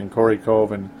KFAN, that being Corey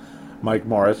Cove and Mike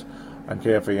Morris on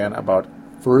KFAN, about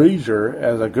Frazier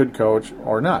as a good coach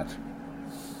or not.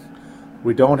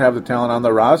 We don't have the talent on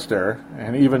the roster,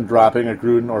 and even dropping a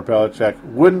Gruden or Belichick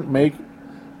wouldn't make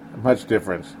much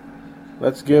difference.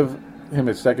 Let's give him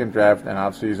his second draft and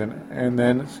offseason, and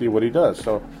then see what he does.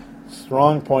 So,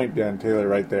 strong point, Dan Taylor,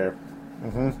 right there.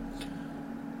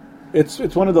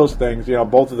 It's one of those things,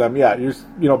 both of them,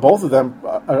 both of them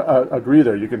agree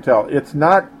there, you can tell. It's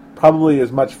not probably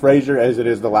as much Frazier as it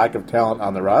is the lack of talent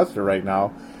on the roster right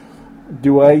now.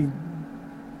 Do I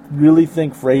really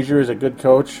think Frazier is a good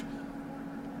coach?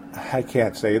 I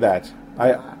can't say that.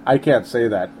 I can't say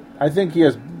that. I think he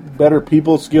has better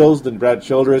people skills than Brad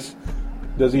Childress.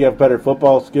 Does he have better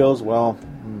football skills? Well,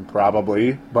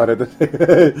 probably. But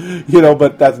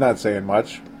but that's not saying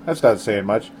much.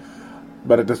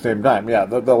 But at the same time, yeah,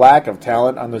 the lack of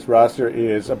talent on this roster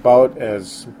is about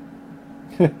as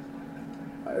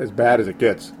as bad as it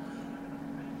gets.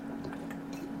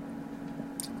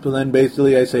 So then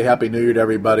basically I say Happy New Year to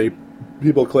everybody.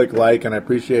 People click like, and I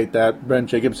appreciate that. Brent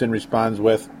Jacobson responds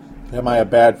with, am I a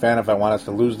bad fan if I want us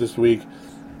to lose this week?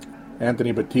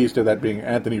 Anthony Batista, that being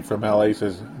Anthony from LA,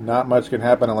 says, not much can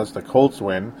happen unless the Colts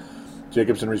win.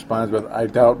 Jacobson responds with, I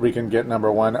doubt we can get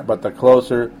number 1, but the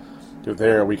closer to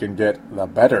there we can get, the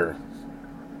better.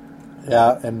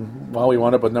 Yeah, and we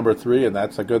wound up with number 3, and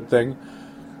that's a good thing.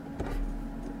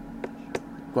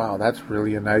 Wow, that's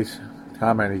really a nice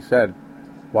comment he said.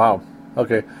 Wow.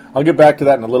 Okay, I'll get back to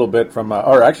that in a little bit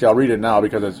I'll read it now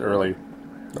because it's early.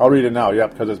 I'll read it now,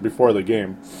 because it's before the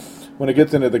game. When it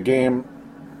gets into the game,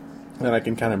 then I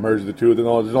can kind of merge the two.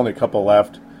 There's only a couple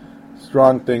left.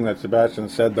 Strong thing that Sebastian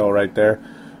said, though, right there.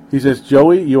 He says,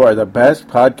 Joey, you are the best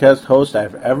podcast host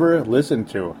I've ever listened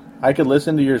to. I could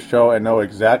listen to your show and know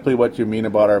exactly what you mean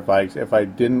about our Vikes if I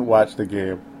didn't watch the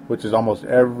game, which is almost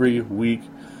every week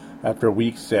after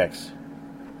week 6.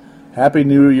 Happy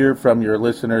New Year from your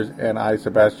listeners and I,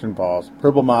 Sebastian Balls.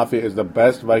 Purple Mafia is the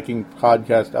best Viking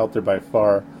podcast out there by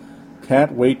far.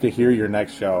 Can't wait to hear your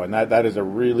next show. And that is a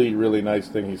really, really nice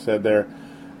thing he said there.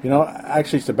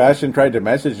 Actually, Sebastian tried to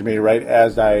message me right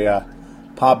as I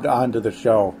popped onto the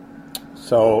show.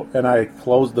 So, and I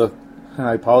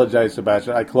apologize,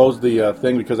 Sebastian. I closed the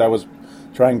thing because I was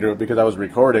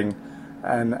recording,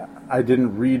 and I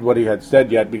didn't read what he had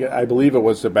said yet, because I believe it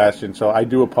was Sebastian, so I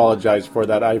do apologize for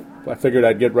that. I figured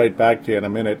I'd get right back to you in a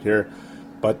minute here,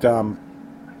 but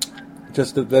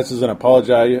just that this is an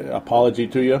apology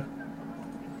to you.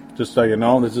 Just so you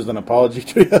know, this is an apology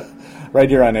to you right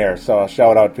here on air. So a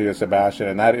shout out to you, Sebastian,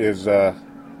 and that is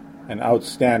an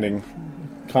outstanding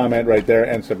comment right there.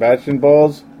 And Sebastian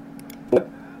Balls,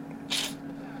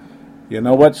 you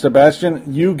know what,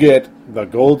 Sebastian? You get the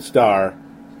gold star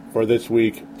for this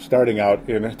week, starting out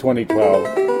in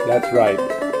 2012. That's right.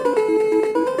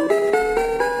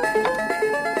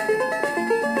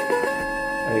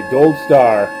 A gold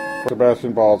star for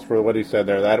Sebastian Balls for what he said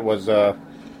there. That was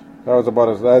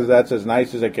about that's as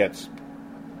nice as it gets.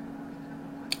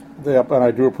 Yep, and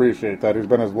I do appreciate that. He's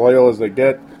been as loyal as they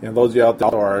get, and those of you out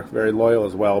there are very loyal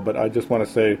as well. But I just want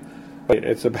to say,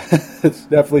 it's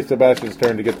definitely Sebastian's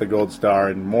turn to get the gold star,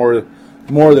 and more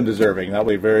than deserving. That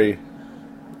was a very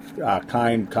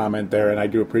kind comment there, and I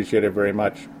do appreciate it very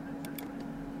much.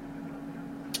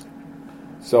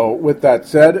 So with that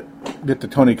said, get to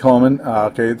Tony Coleman.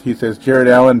 Okay, he says, Jared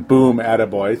Allen, boom,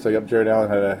 attaboy. So yep, Jared Allen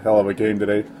had a hell of a game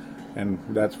today, and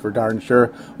that's for darn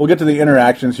sure. We'll get to the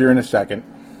interactions here in a second.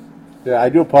 Yeah, I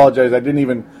do apologize. I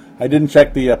didn't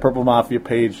check the Purple Mafia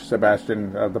page,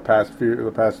 Sebastian, the past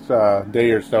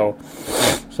day or so.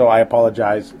 So I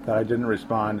apologize that I didn't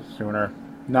respond sooner.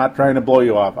 Not trying to blow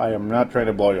you off. I am not trying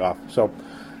to blow you off. So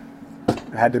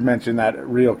I had to mention that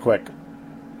real quick.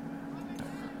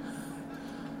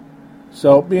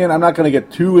 So, I'm not going to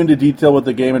get too into detail with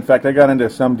the game. In fact, I got into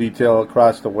some detail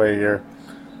across the way here.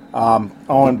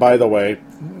 And by the way,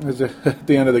 at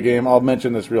the end of the game, I'll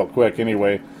mention this real quick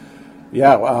anyway.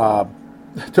 Yeah,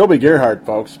 Toby Gerhart,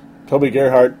 folks. Toby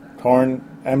Gerhart, torn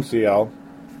MCL.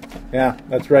 Yeah,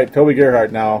 that's right. Toby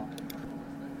Gerhart now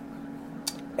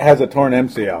has a torn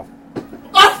MCL.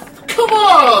 Oh, come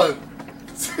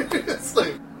on!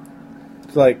 Seriously.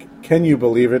 It's like, can you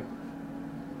believe it?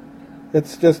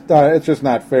 It's just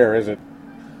not fair, is it?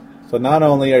 So not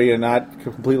only are you not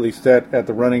completely set at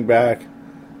the running back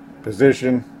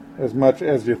position as much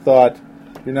as you thought,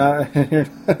 you're not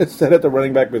set at the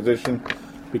running back position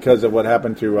because of what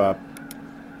happened to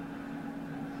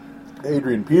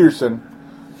Adrian Peterson.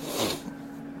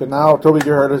 But now Toby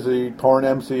Gerhart has a torn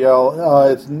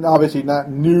MCL. It's obviously not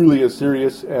nearly as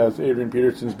serious as Adrian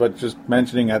Peterson's, but just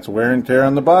mentioning that's wear and tear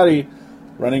on the body.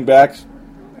 Running backs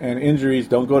and injuries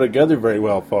don't go together very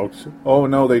well, folks. Oh,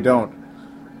 no, they don't.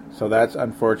 So that's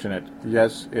unfortunate.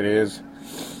 Yes, it is.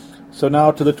 So now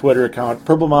to the Twitter account,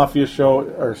 Purple Mafia Show,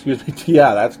 or excuse me,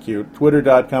 yeah, that's cute.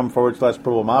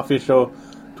 Twitter.com/Purple Mafia Show.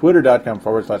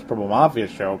 Twitter.com/Purple Mafia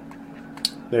Show.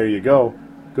 There you go.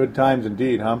 Good times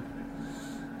indeed, huh?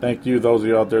 Thank you, those of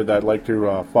you out there that like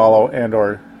to follow and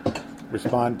or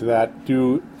respond to that.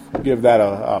 Do give that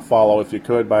a follow if you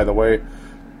could, by the way.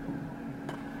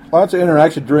 Lots of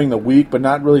interaction during the week, but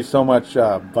not really so much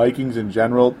Vikings in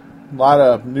general. A lot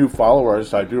of new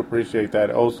followers. I do appreciate that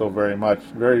oh so very much.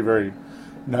 Very, very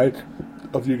nice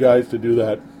of you guys to do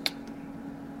that.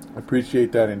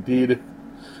 Appreciate that indeed.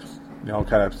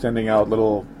 Kind of sending out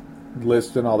little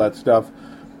lists and all that stuff.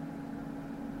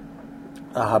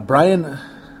 Brian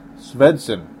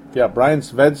Svedson. Yeah, Brian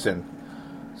Svedson.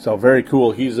 So very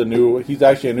cool. He's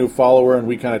actually a new follower, and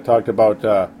we kind of talked about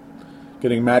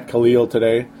getting Matt Khalil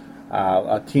today.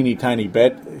 A teeny tiny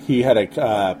bit. He had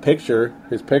a picture.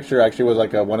 His picture actually was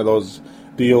like one of those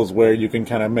deals where you can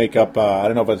kind of make up, I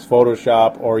don't know if it's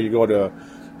Photoshop or you go to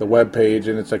the web page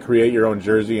and it's a create your own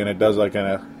jersey, and it does like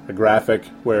a graphic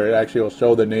where it actually will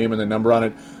show the name and the number on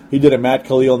it. He did a Matt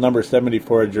Khalil number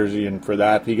 74 jersey, and for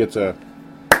that he gets a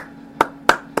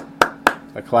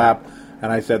clap.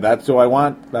 And I said, that's who I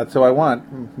want. That's who I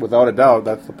want. Without a doubt,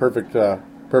 that's the perfect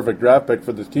draft pick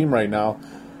for this team right now.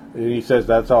 And he says,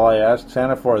 that's all I asked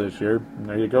Santa for this year. And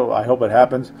there you go. I hope it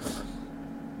happens.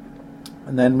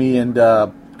 And then me and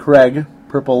Craig,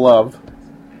 Purple Love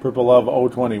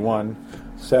 021,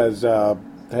 says,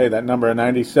 hey, that number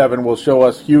 97 will show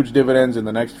us huge dividends in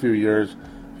the next few years.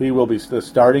 He will be the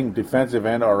starting defensive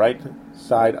end or right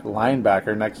side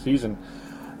linebacker next season.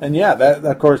 And yeah, that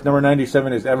of course, number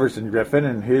 97 is Everson Griffin,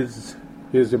 and his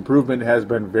improvement has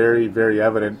been very, very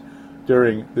evident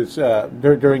during this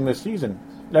season.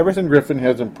 Everson Griffin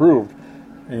has improved,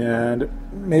 and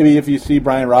maybe if you see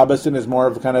Brian Robinson is more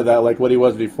of kind of that, like what he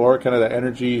was before, kind of the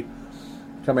energy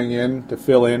coming in to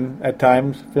fill in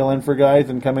for guys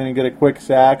and come in and get a quick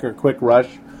sack or quick rush.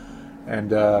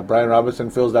 And Brian Robinson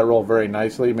fills that role very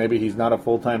nicely. Maybe he's not a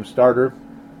full-time starter.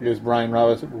 Is Brian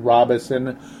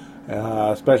Robinson,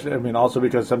 especially, also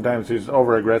because sometimes his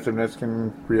over-aggressiveness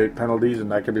can create penalties,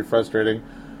 and that can be frustrating.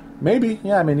 Maybe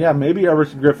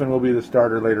Everson Griffin will be the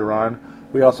starter later on.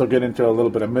 We also get into a little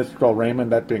bit of Mystical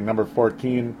Raymond, that being number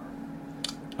 14.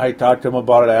 I talked to him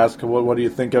about it. I asked him, what do you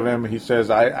think of him? He says,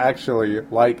 I actually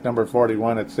like number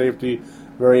 41 at safety.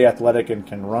 Very athletic and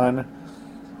can run.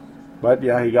 But,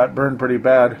 yeah, he got burned pretty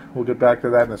bad. We'll get back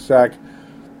to that in a sec.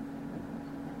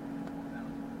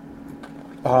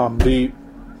 The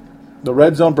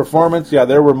red zone performance, yeah,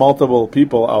 there were multiple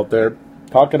people out there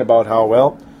talking about how,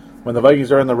 well, when the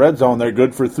Vikings are in the red zone, they're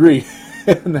good for 3.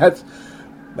 And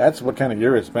that's what kind of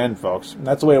year it's been, folks. And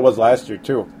that's the way it was last year,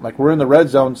 too. Like, we're in the red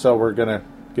zone, so we're going to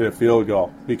get a field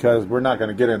goal because we're not going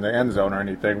to get in the end zone or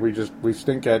anything. We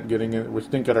stink at getting in. We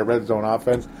stink at our red zone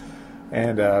offense.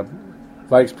 And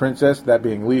Vikes Princess, that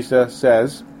being Lisa,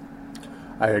 says,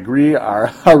 I agree.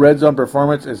 Our red zone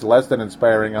performance is less than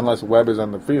inspiring unless Webb is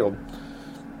on the field.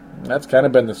 That's kind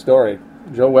of been the story.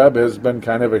 Joe Webb has been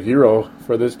kind of a hero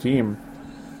for this team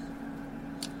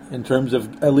in terms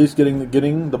of at least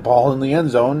getting the ball in the end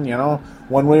zone.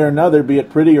 One way or another, be it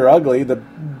pretty or ugly, the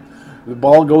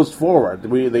ball goes forward.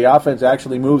 The offense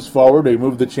actually moves forward. We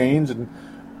move the chains, and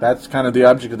that's kind of the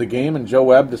object of the game. And Joe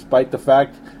Webb, despite the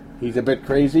fact he's a bit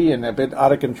crazy and a bit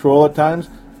out of control at times,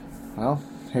 well,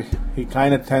 he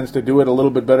kind of tends to do it a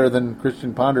little bit better than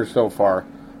Christian Ponder so far.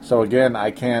 So again,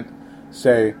 I can't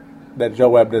say that Joe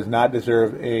Webb does not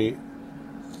deserve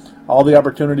all the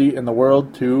opportunity in the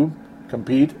world to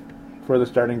compete for the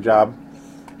starting job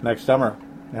next summer.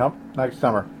 Yep, next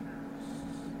summer.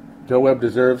 Joe Webb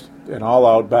deserves an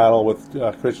all-out battle with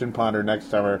Christian Ponder next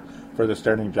summer for the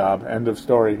starting job. End of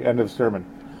story. End of sermon.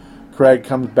 Craig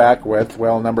comes back with,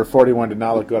 number 41 did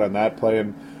not look good on that play.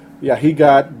 And, yeah, he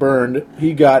got burned.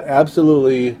 He got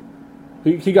absolutely...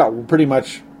 He got pretty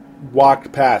much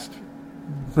walked past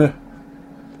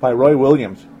by Roy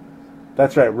Williams.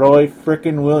 That's right, Roy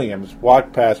frickin' Williams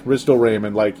walked past Bristol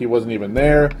Raymond like he wasn't even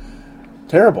there.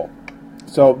 Terrible.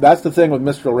 So that's the thing with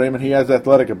Mr. Raymond. He has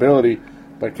athletic ability,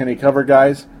 but can he cover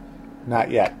guys?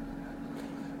 Not yet.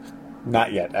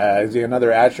 Not yet. Is he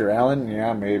another Asher Allen?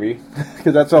 Yeah, maybe.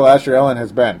 Because that's all Asher Allen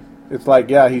has been. It's like,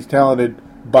 yeah, he's talented,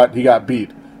 but he got beat.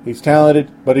 He's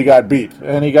talented, but he got beat.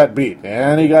 And he got beat.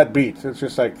 And he got beat. It's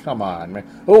just like, come on,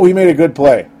 man. Oh, he made a good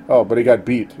play. Oh, but he got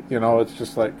beat. It's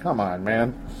just like, come on,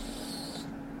 man.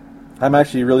 I'm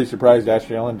actually really surprised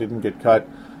Asher Allen didn't get cut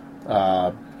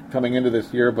coming into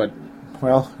this year, but,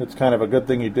 it's kind of a good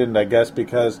thing he didn't, I guess,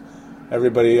 because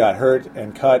everybody got hurt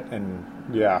and cut, and,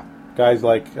 yeah, guys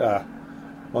like,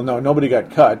 nobody got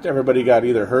cut. Everybody got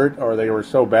either hurt or they were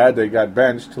so bad they got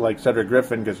benched, like Cedric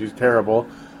Griffin, because he's terrible,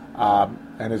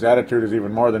 and his attitude is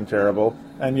even more than terrible.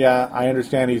 And, yeah, I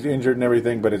understand he's injured and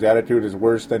everything, but his attitude is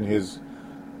worse than his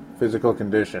physical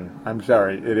condition. I'm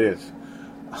sorry, it is.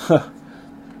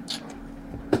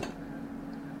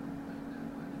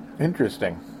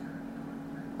 Interesting.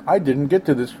 I didn't get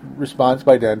to this response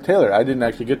by Dan Taylor. I didn't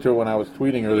actually get to it when I was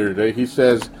tweeting earlier today. He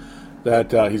says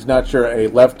that he's not sure a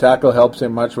left tackle helps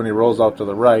him much when he rolls out to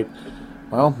the right.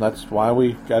 Well, that's why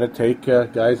we got to take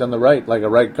guys on the right, like a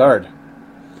right guard.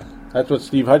 That's what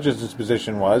Steve Hutchinson's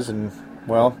position was, and,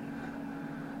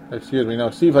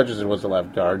 Steve Hutchinson was the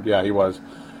left guard. Yeah, he was.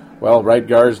 Well, right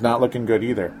guard's not looking good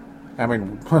either. I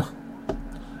mean,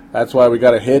 that's why we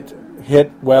got to hit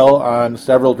well on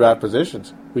several draft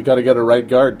positions. We got to get a right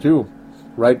guard, too.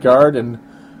 Right guard and,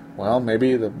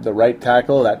 maybe the right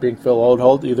tackle, that being Phil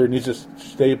Oldholt, either needs to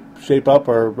shape up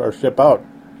or ship out,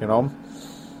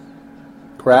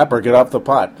 Crap or get off the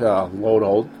pot,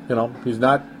 Oldholt.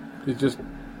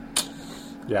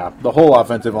 The whole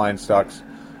offensive line sucks.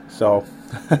 So,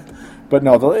 but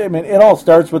no, it all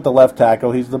starts with the left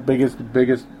tackle. He's the biggest,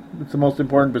 it's the most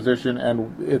important position,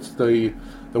 and it's the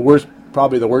worst.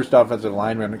 Probably the worst offensive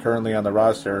lineman currently on the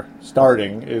roster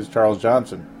starting is Charles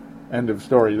Johnson. End of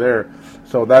story there.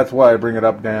 So that's why I bring it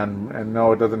up, Dan. And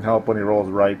no, it doesn't help when he rolls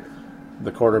right,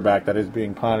 the quarterback that is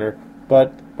being Ponder.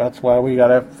 But that's why we got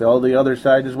to fill the other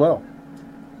side as well.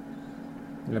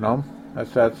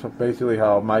 That's basically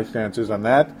how my stance is on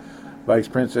that. Vice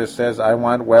Princess says, I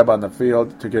want Webb on the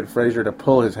field to get Frazier to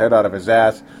pull his head out of his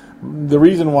ass. The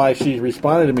reason why she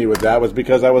responded to me with that was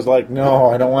because I was like,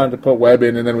 no, I don't want to put Webb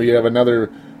in, and then we have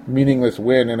another meaningless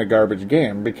win in a garbage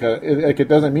game, because it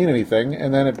doesn't mean anything,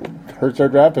 and then it hurts our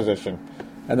draft position.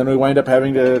 And then we wind up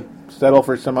having to settle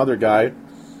for some other guy,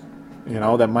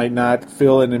 that might not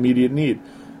fill an immediate need.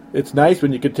 It's nice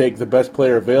when you could take the best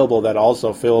player available that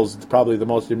also fills probably the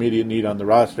most immediate need on the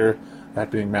roster,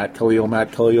 that being Matt Khalil.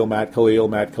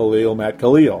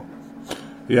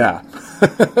 Yeah.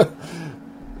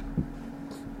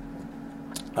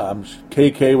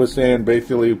 KK was saying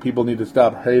basically people need to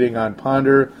stop hating on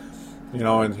Ponder,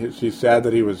 and she's sad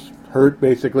that he was hurt,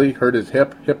 basically, hurt his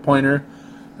hip pointer.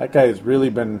 That guy has really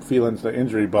been feeling the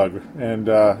injury bug, and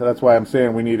that's why I'm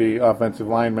saying we need an offensive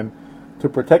lineman to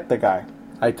protect the guy.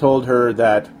 I told her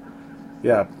that,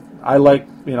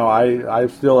 I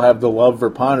still have the love for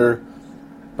Ponder,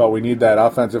 but we need that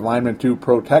offensive lineman to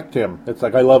protect him. It's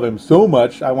like I love him so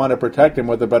much, I want to protect him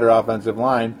with a better offensive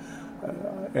line.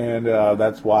 And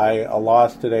that's why a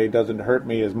loss today doesn't hurt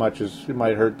me as much as it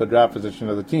might hurt the draft position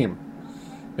of the team.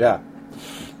 Yeah.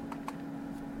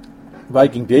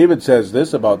 Viking David says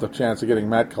this about the chance of getting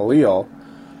Matt Khalil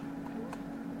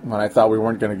when I thought we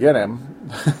weren't going to get him.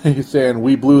 He's saying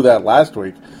we blew that last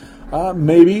week.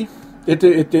 Maybe.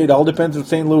 It all depends on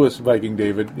St. Louis, Viking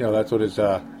David. That's what his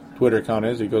Twitter account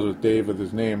is. He goes with Dave with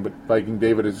his name, but Viking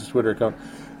David is his Twitter account.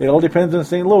 It all depends on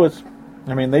St. Louis.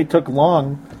 I mean, they took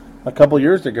long a couple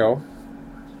years ago.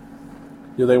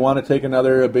 Do they want to take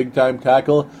another big-time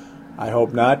tackle? I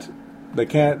hope not. They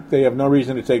can't. They have no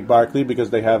reason to take Barkley because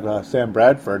they have Sam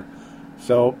Bradford.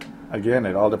 So, again,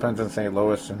 it all depends on St.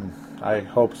 Louis, and I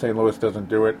hope St. Louis doesn't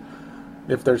do it.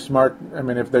 If they're smart,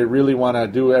 if they really want to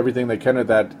do everything they can at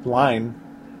that line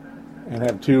and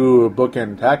have two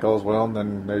bookend tackles, well,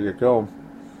 then there you go.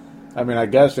 I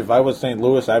guess if I was St.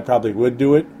 Louis, I probably would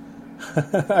do it.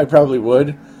 I probably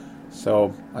would.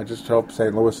 So I just hope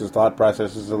St. Louis's thought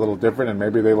process is a little different, and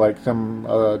maybe they like some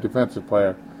defensive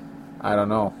player. I don't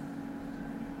know.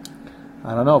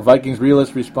 Vikings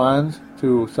Realist responds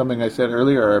to something I said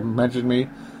earlier, or mentioned me.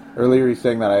 earlier. He's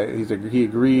saying that he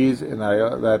agrees and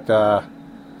that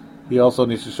he also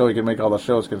needs to show he can make all the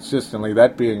shows consistently.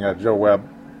 That being Joe Webb.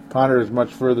 Ponder is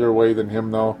much further away than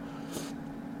him, though.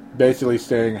 Basically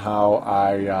saying how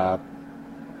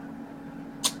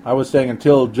I was saying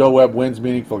until Joe Webb wins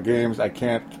meaningful games, I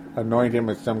can't anoint him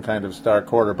as some kind of star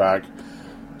quarterback.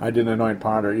 I didn't anoint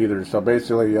Ponder either. So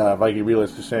basically, Viking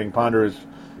Realist is saying Ponder is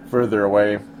further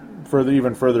away,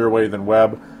 even further away than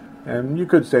Webb. And you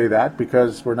could say that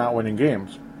because we're not winning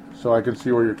games. So I can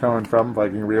see where you're coming from,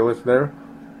 Viking Realist there.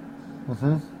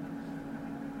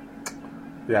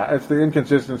 Yeah, it's the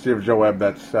inconsistency of Joe Webb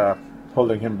that's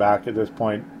holding him back at this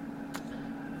point.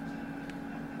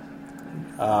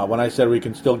 When I said we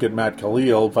can still get Matt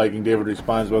Khalil, Viking David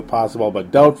responds with possible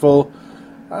but doubtful.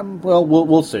 Well,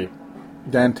 we'll see.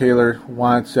 Dan Taylor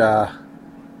wants... Dan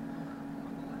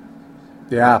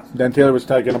Taylor was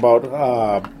talking about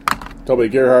Toby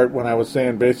Gerhart when I was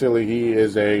saying basically he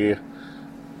is a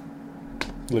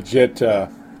legit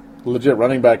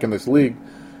running back in this league.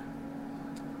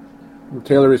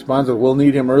 Taylor responds that we'll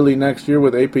need him early next year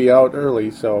with AP out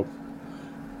early, so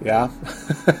yeah.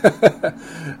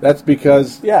 That's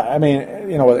because, with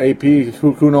AP,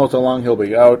 who knows how long he'll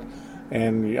be out,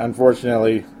 and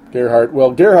unfortunately, Gerhart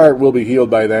will be healed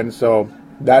by then, so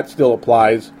that still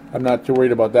applies. I'm not too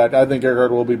worried about that. I think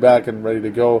Gerhart will be back and ready to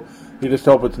go. You just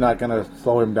hope it's not going to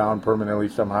slow him down permanently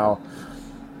somehow.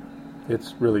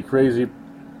 It's really crazy.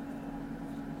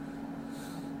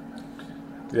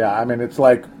 Yeah, it's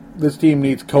like this team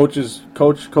needs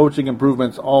coaching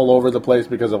improvements all over the place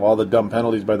because of all the dumb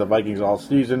penalties by the Vikings all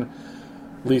season.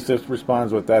 Lisa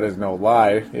responds with that is no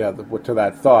lie. Yeah, to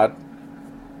that thought.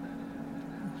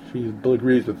 She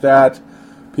agrees with that.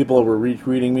 People were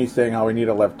retweeting me saying how we need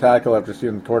a left tackle after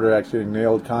seeing the quarterbacks getting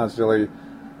nailed constantly.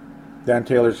 Dan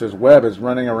Taylor says Webb is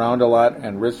running around a lot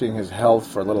and risking his health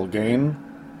for a little gain.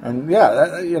 And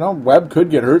yeah, Webb could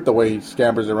get hurt the way he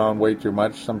scampers around way too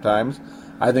much sometimes.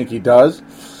 I think he does.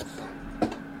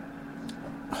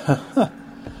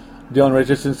 Dylan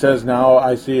Richardson says, now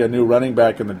I see a new running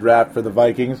back in the draft for the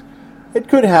Vikings. It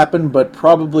could happen, but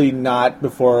probably not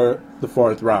before the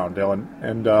 4th round, Dylan.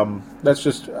 And that's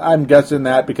just, I'm guessing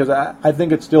that because I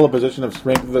think it's still a position of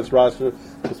strength of this roster,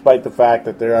 despite the fact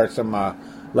that there are some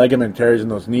ligament tears in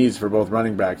those knees for both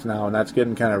running backs now, and that's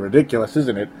getting kind of ridiculous,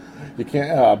 isn't it? You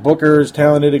can't. Booker is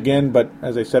talented again, but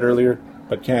as I said earlier,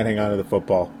 but can't hang on to the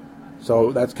football.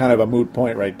 So that's kind of a moot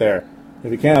point right there.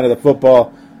 If you can't hang on to the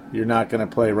football, you're not going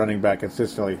to play running back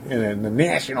consistently in the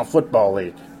National Football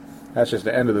League. That's just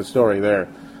the end of the story there.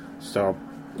 So,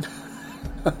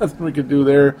 nothing we could do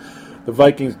there. The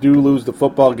Vikings do lose the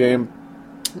football game.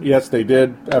 Yes, they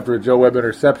did after a Joe Webb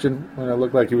interception when it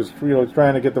looked like he was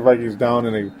trying to get the Vikings down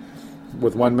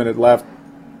with 1 minute left.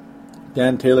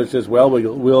 Dan Taylor says, well,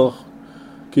 we'll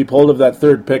keep hold of that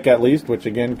 3rd pick at least, which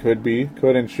again could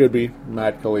and should be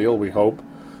Matt Khalil, we hope.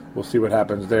 We'll see what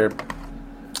happens there.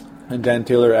 And Dan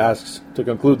Taylor asks, to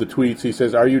conclude the tweets, he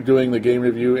says, are you doing the game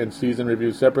review and season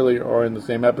review separately or in the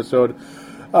same episode?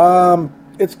 They're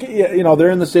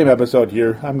in the same episode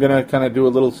here. I'm going to kind of do a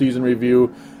little season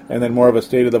review and then more of a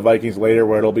State of the Vikings later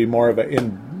where it'll be more of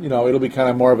it'll be kind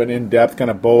of more of an in-depth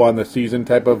kind of bow on the season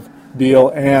type of deal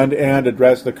and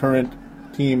address the current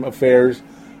team affairs,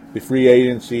 the free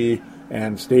agency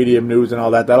and stadium news and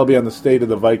all that. That'll be on the State of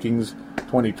the Vikings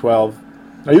 2012.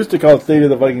 I used to call it State of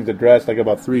the Vikings Address, like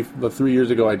about 3 years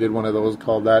ago I did one of those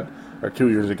called that, or 2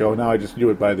 years ago. Now I just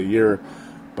do it by the year.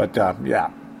 But,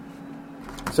 yeah.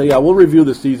 So, yeah, we'll review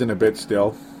the season a bit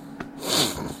still.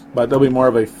 But there'll be more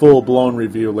of a full-blown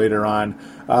review later on.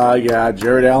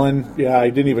 Jared Allen. Yeah, I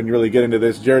didn't even really get into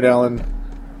this. Jared Allen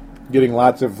getting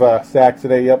lots of sacks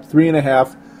today. Yep,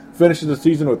 3.5. Finishes the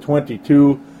season with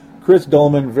 22. Chris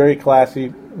Dolman, very classy,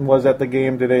 was at the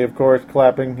game today, of course,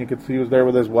 clapping. You could see he was there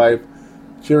with his wife,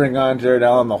 cheering on Jared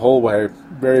Allen the whole way.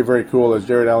 Very, very cool as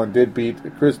Jared Allen did beat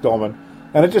Chris Dolman.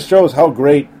 And it just shows how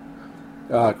great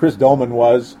Chris Dolman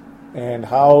was and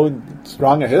how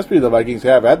strong a history the Vikings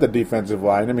have at the defensive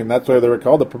line. That's why they were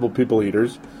called the Purple People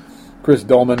Eaters. Chris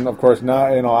Dolman, of course,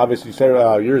 now, obviously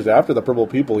years after the Purple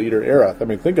People Eater era.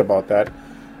 Think about that.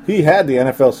 He had the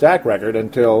NFL sack record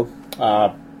until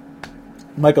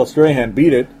Michael Strahan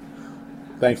beat it,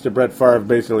 thanks to Brett Favre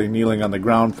basically kneeling on the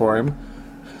ground for him.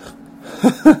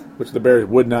 Which the Bears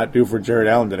would not do for Jared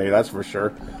Allen today, that's for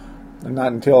sure. And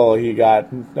not until he got,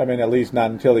 at least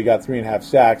not until he got 3.5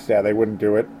 sacks, they wouldn't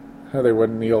do it. They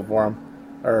wouldn't kneel for him.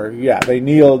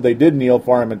 They did kneel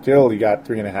for him until he got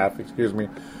 3.5,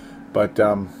 But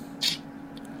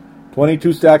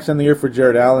 22 sacks in the year for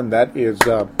Jared Allen,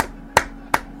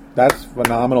 that's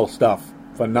phenomenal stuff.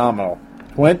 Phenomenal.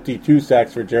 22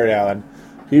 sacks for Jared Allen.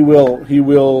 he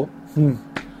will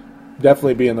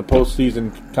definitely be in the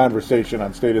postseason conversation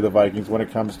on State of the Vikings when it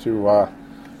comes to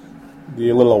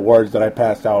the little awards that I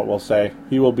passed out. We'll say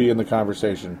he will be in the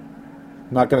conversation.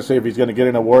 I'm not going to say if he's going to get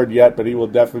an award yet, but he will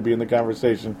definitely be in the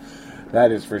conversation.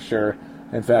 That is for sure.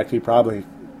 In fact, he probably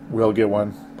will get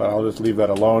one, but I'll just leave that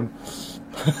alone.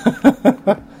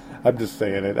 I'm just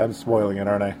saying it. I'm spoiling it,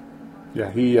 aren't I? Yeah,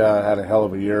 he had a hell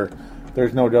of a year.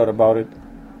 There's no doubt about it.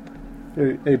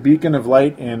 A beacon of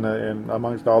light in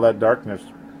amongst all that darkness.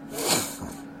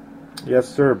 Yes,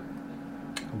 sir.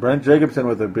 Brent Jacobson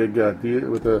with a big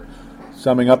with the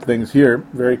summing up things here.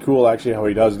 Very cool, actually, how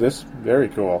he does this. Very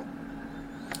cool.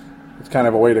 It's kind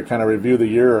of a way to kind of review the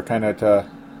year or kind of to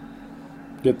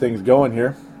get things going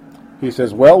here. He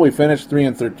says, well, we finished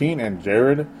 3-13, and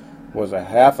Jared was a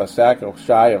half a sack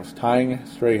shy of tying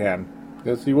Strahan.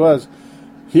 Yes, he was.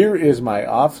 Here is my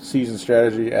off-season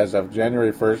strategy as of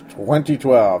January 1st,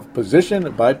 2012.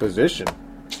 Position by position.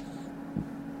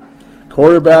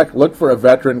 Quarterback, look for a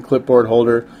veteran clipboard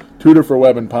holder. Tutor for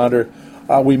Webb and Ponder.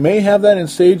 We may have that in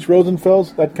Sage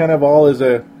Rosenfels. That kind of all is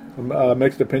a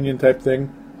mixed opinion type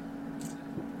thing.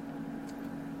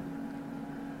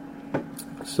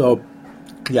 So,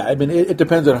 yeah, I mean, it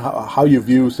depends on how you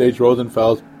view Sage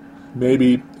Rosenfels.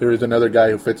 Maybe there is another guy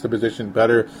who fits the position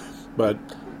better, but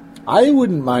I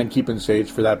wouldn't mind keeping Sage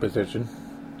for that position.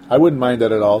 I wouldn't mind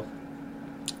that at all.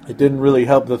 It didn't really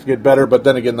help us get better, but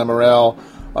then again, the morale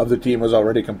of the team was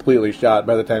already completely shot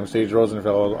by the time Sage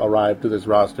Rosenfels arrived to this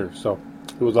roster, so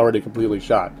it was already completely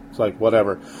shot. It's like,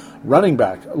 whatever. Running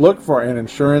back, look for an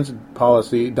insurance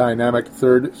policy dynamic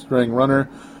third-string runner.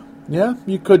 Yeah,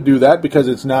 you could do that because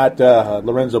it's not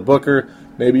Lorenzo Booker.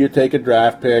 Maybe you take a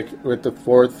draft pick with the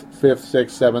 4th, 5th, 6th,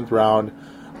 7th round,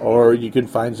 or you can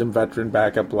find some veteran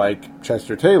backup like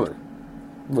Chester Taylor,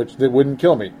 which that wouldn't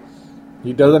kill me.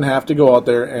 He doesn't have to go out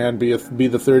there and be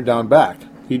the third down back.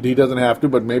 He doesn't have to,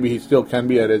 but maybe he still can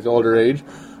be at his older age.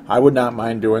 I would not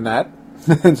mind doing that.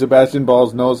 And Sebastian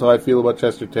Balls knows how I feel about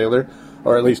Chester Taylor,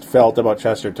 or at least felt about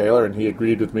Chester Taylor, and he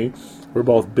agreed with me. We're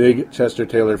both big Chester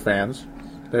Taylor fans.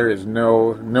 There is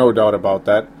no doubt about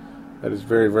that. That is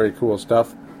very, very cool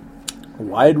stuff.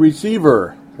 Wide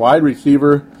receiver.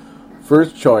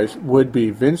 First choice would be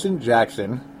Vincent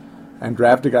Jackson, and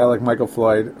draft a guy like Michael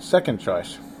Floyd, second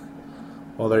choice.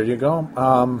 Well, there you go.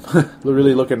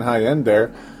 Really looking high end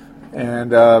there.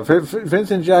 And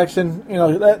Vincent Jackson, you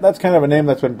know, that's kind of a name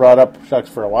that's been brought up,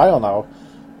 for a while now.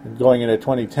 Going into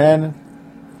 2010,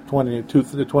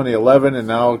 2011, and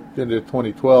now into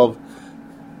 2012.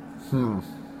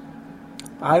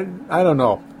 I don't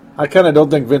know. I kind of don't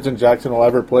think Vincent Jackson will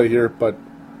ever play here, but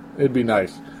it'd be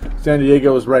nice. San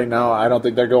Diego is right now. I don't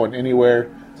think they're going anywhere.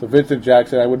 So Vincent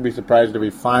Jackson, I wouldn't be surprised if he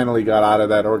finally got out of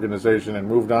that organization and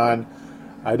moved on.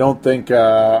 I don't think,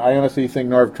 I honestly think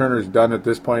Norv Turner's done at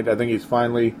this point. I think he's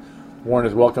finally worn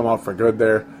his welcome out for good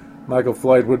there. Michael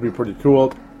Floyd would be pretty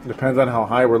cool. Depends on how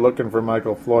high we're looking for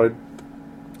Michael Floyd.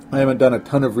 I haven't done a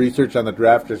ton of research on the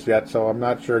draft just yet, so I'm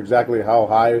not sure exactly how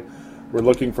high we're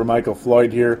looking for Michael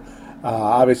Floyd here.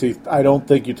 Obviously, I don't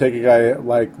think you take a guy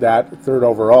like that third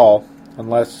overall,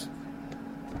 unless,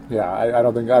 I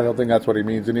don't think that's what he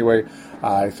means anyway.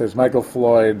 He says Michael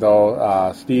Floyd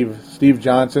though, Steve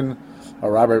Johnson,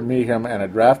 Robert Meacham, and a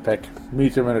draft pick.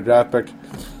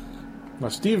 Now,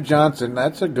 Steve Johnson,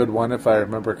 that's a good one if I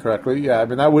remember correctly. Yeah, I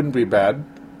mean that wouldn't be bad.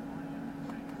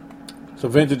 So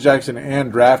Vincent Jackson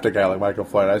and draft a guy like Michael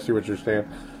Floyd. I see what you're saying.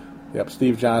 Yep,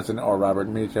 Steve Johnson or Robert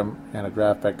Meacham and a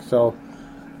draft pick. So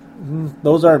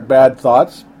those aren't bad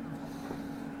thoughts.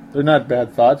 They're not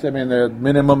bad thoughts. I mean, the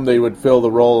minimum they would fill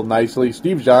the role nicely.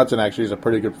 Steve Johnson actually is a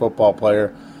pretty good football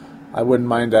player. I wouldn't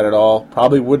mind that at all.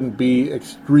 Probably wouldn't be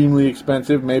extremely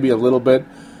expensive, maybe a little bit.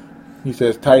 He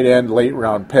says tight end, late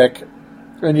round pick.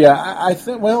 And yeah, I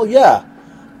think,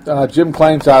 Jim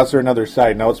Kleinsasser, another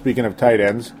side note, speaking of tight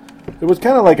ends. It was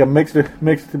kind of like a mixed,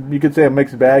 you could say a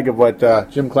mixed bag of what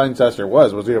Jim Kleinsasser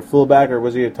was. Was he a fullback or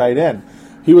was he a tight end?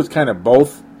 He was kind of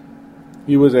both.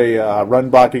 He was a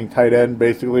run-blocking tight end,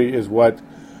 basically, is what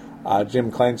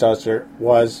Jim Kleinsasser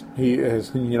was. He is,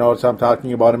 so I'm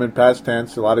talking about him in past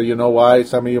tense. A lot of you know why,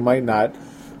 some of you might not.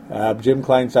 Jim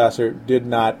Kleinsasser he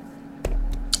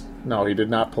did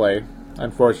not play,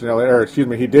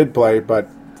 unfortunately. He did play, but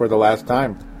for the last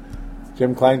time.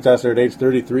 Jim Kleinsasser at age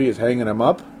 33 is hanging him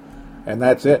up, and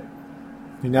that's it.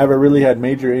 He never really had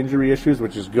major injury issues,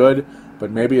 which is good,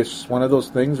 but maybe it's just one of those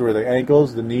things where the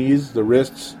ankles, the knees, the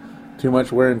wrists, too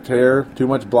much wear and tear, too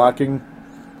much blocking,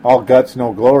 all guts,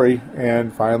 no glory,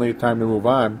 and finally time to move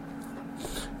on.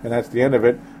 And that's the end of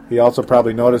it. He also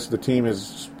probably noticed the team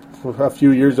is a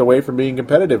few years away from being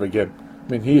competitive again.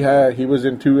 mean, he was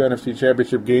in 2 NFC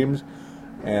Championship games,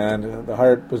 and the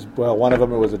Hart was, well, one of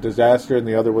them it was a disaster, and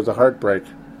the other was a heartbreak.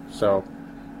 So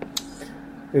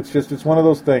it's one of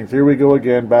those things. Here we go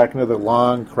again, back into the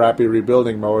long, crappy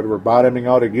rebuilding mode. We're bottoming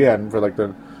out again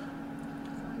for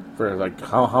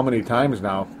how many times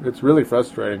now? It's really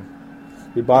frustrating.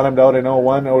 We bottomed out in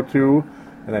 01, 02,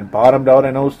 and then bottomed out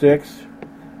in 06,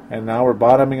 and now we're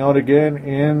bottoming out again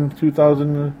in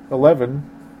 2011.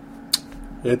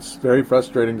 It's very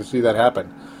frustrating to see that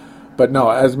happen. But no,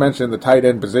 as mentioned, the tight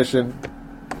end position,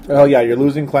 well, yeah, you're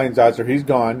losing Kleinzatzer. He's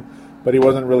gone, but he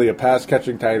wasn't really a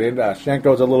pass-catching tight end.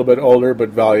 Schenko's a little bit older, but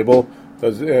valuable.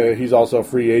 He's also a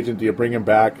free agent. Do you bring him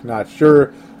back? Not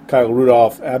sure. Kyle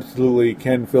Rudolph absolutely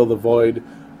can fill the void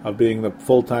of being the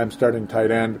full-time starting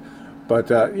tight end. But,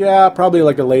 yeah, probably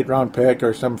like a late-round pick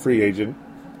or some free agent.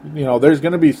 You know, there's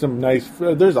going to be some nice...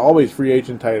 There's always free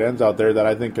agent tight ends out there that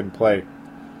I think can play.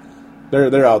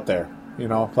 They're out there, you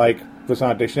know, like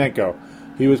Visanthe Shenko.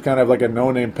 He was kind of like a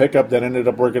no-name pickup that ended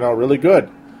up working out really good.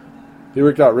 He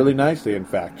worked out really nicely, in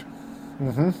fact.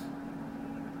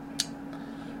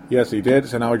 Yes, he did.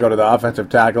 So now we go to the offensive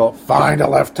tackle. Find a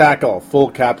left tackle.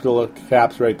 Full caps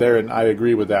right there, and I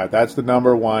agree with that. That's the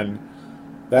number one.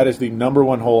 That is the number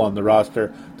one hole on the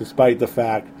roster, despite the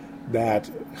fact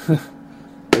that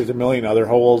there's a million other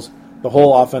holes. The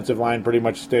whole offensive line pretty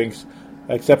much stinks,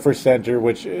 except for center,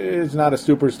 which is not a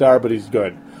superstar, but he's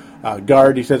good.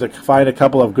 Guard, he says, find a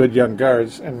couple of good young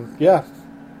guards. And, yeah,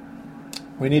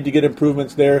 we need to get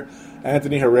improvements there.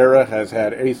 Anthony Herrera has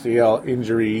had ACL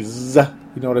injuries.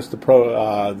 You notice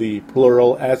the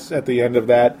plural S at the end of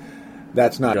that.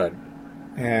 That's not good.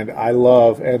 And I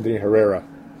love Anthony Herrera.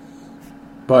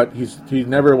 But he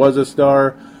never was a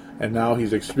star, and now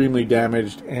he's extremely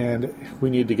damaged, and we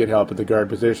need to get help at the guard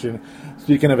position.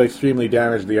 Speaking of extremely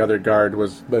damaged, the other guard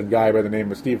was a guy by the name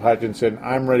of Steve Hutchinson.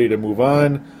 I'm ready to move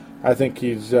on. I think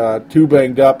he's too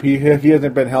banged up. He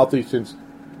hasn't been healthy he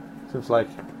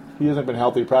hasn't been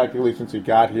healthy practically since he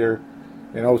got here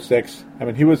in 06. I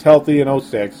mean, he was healthy in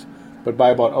 06, but by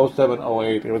about 07,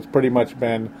 08, it was pretty much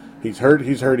been he's hurt.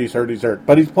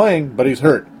 But he's playing, but he's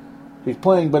hurt. He's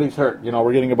playing, but he's hurt. You know,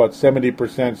 we're getting about 70%,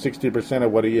 60%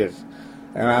 of what he is.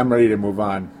 And I'm ready to move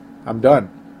on. I'm done.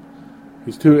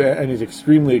 He's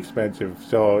extremely expensive.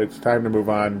 So it's time to move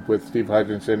on with Steve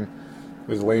Hutchinson,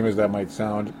 as lame as that might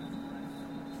sound.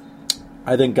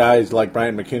 I think guys like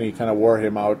Bryant McKinney kind of wore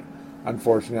him out,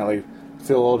 unfortunately.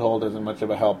 Phil Oldhold isn't much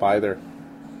of a help either.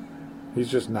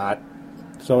 He's just not.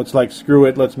 So it's like, screw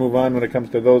it, let's move on when it comes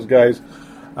to those guys.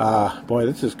 Boy,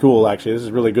 this is cool, actually. This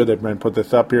is really good that Brent put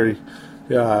this up here.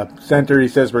 Center, he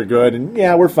says we're good. And,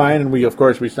 yeah, we're fine. And, we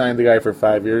signed the guy for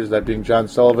 5 years, that being John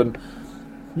Sullivan.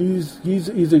 He's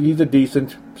a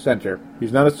decent center.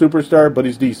 He's not a superstar, but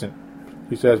he's decent.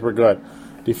 He says we're good.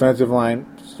 Defensive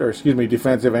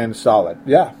end solid.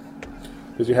 Yeah.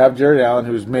 Because you have Jared Allen,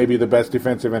 who's maybe the best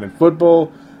defensive end in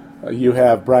football. You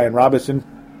have Brian Robinson,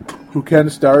 who can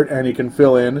start and he can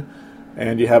fill in.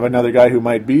 And you have another guy who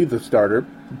might be the starter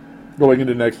going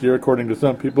into next year, according to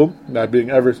some people, that being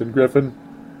Everson Griffin.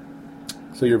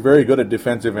 So you're very good at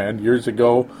defensive end. Years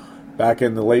ago, back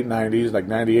in the late 90s, like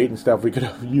 98 and stuff, we could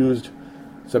have used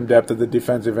some depth at the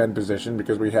defensive end position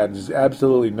because we had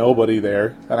absolutely nobody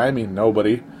there. And I mean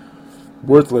nobody.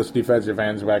 Worthless defensive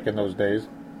ends back in those days.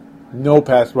 No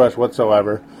pass rush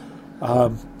whatsoever.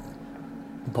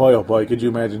 Boy, oh boy, could you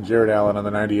imagine Jared Allen on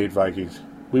the 98 Vikings?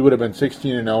 We would have been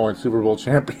 16-0 and Super Bowl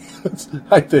champions.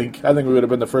 I think we would have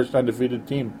been the first undefeated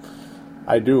team.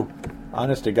 I do.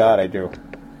 Honest to God, I do.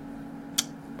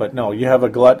 But no, you have a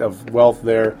glut of wealth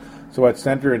there. So at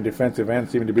center and defensive end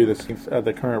seem to be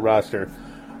the current roster.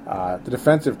 The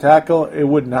defensive tackle, it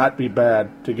would not be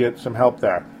bad to get some help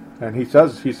there. And he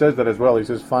says that as well. He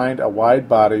says find a wide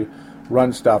body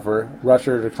run stuffer,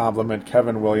 rusher to complement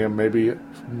Kevin Williams,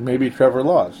 maybe Trevor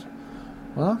Laws.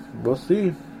 Well, we'll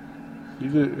see.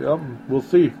 We'll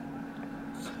see.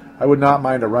 I would not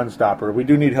mind a run stopper. We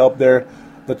do need help there.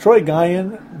 LaTroy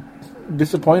Guion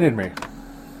disappointed me.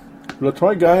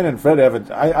 LaTroy Guion and Fred Evans.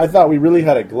 I thought we really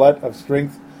had a glut of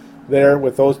strength there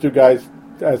with those two guys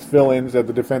as fill-ins at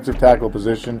the defensive tackle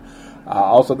position.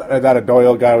 Also, that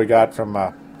Doyle guy we got from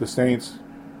the Saints,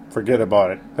 forget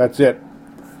about it. That's it.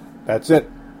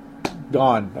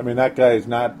 Gone. I mean, that guy is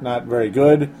not very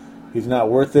good. He's not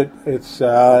worth it.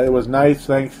 It was nice.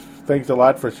 Thanks a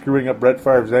lot for screwing up Brett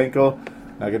Favre's ankle.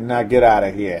 Now get out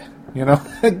of here. You know,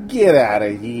 get out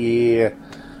of here.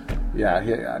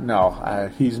 Yeah, no,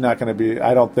 he's not going to be.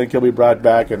 I don't think he'll be brought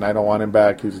back, and I don't want him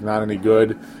back. He's not any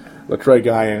good. LaTroy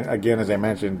Guion, again, as I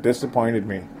mentioned, disappointed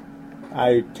me.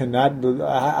 I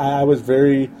was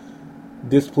very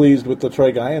displeased with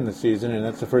LaTroy Guion this season, and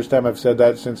that's the first time I've said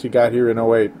that since he got here in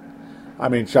 08. I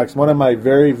mean, shucks, one of my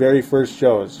very, very first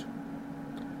shows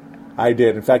I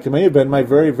did. In fact, it may have been my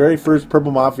very, very first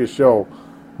Purple Mafia show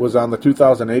was on the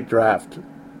 2008 draft.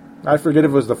 I forget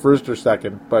if it was the first or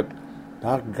second, but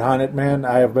doggone it, man,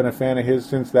 I have been a fan of his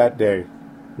since that day.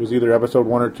 It was either episode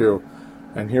 1 or 2.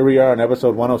 And here we are on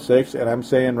episode 106, and I'm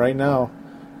saying right now,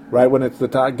 right when it's the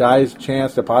top guy's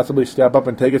chance to possibly step up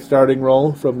and take a starting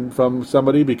role from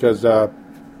somebody, because the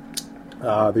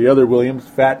other Williams,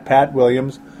 Fat Pat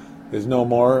Williams, is no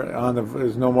more in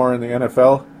the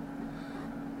NFL,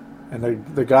 and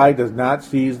the guy does not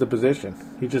seize the position.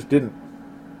 He just didn't.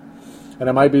 And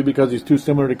it might be because he's too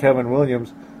similar to Kevin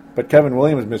Williams, but Kevin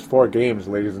Williams missed 4 games,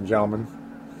 ladies and gentlemen.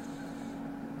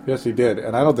 Yes, he did,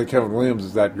 and I don't think Kevin Williams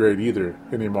is that great either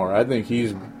anymore. I think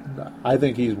he's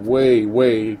way,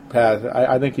 way past.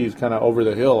 I think he's kind of over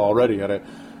the hill already at a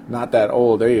not that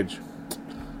old age.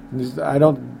 He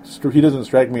doesn't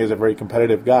strike me as a very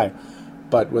competitive guy.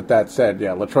 But with that said,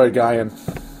 yeah, LaTroy Guion,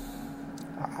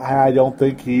 I don't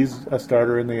think he's a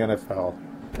starter in the NFL.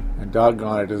 And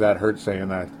doggone it, does that hurt saying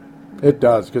that? It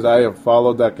does, because I have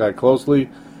followed that guy closely.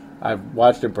 I've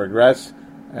watched him progress,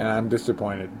 and I'm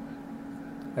disappointed.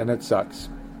 And it sucks.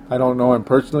 I don't know him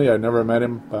personally. I never met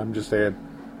him, but I'm just saying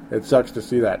it sucks to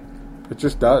see that. It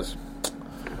just does.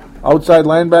 Outside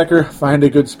linebacker, find a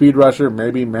good speed rusher.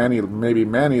 Maybe Manny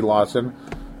Lawson.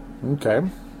 Okay.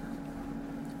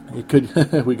 You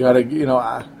could. We got to. The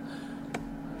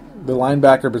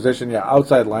linebacker position. Yeah,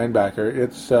 outside linebacker.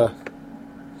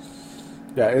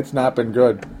 It's not been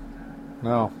good.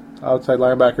 No, outside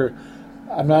linebacker.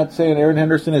 I'm not saying Aaron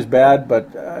Henderson is bad,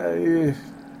 but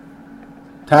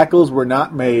tackles were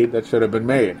not made that should have been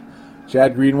made.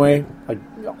 Chad Greenway,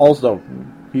 also,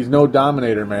 he's no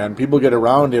dominator, man. People get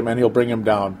around him, and he'll bring him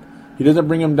down. He doesn't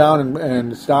bring him down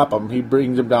and stop him. He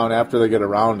brings him down after they get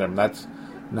around him. That's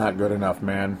not good enough,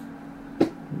 man.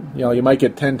 You might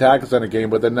get 10 tackles in a game,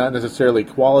 but they're not necessarily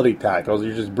quality tackles.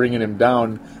 You're just bringing him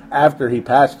down after he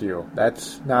passed you.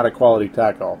 That's not a quality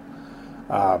tackle.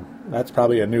 That's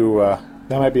probably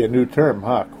that might be a new term,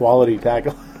 huh? Quality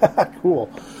tackle. Cool.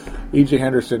 E.J.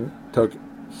 Henderson took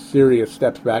serious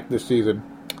steps back this season,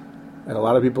 and a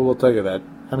lot of people will tell you that.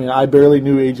 I mean, I barely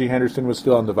knew A.J. Henderson was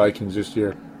still on the Vikings this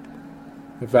year.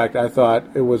 In fact, I thought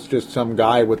it was just some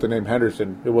guy with the name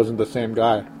Henderson. It wasn't the same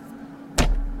guy.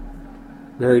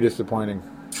 Very disappointing.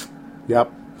 Yep.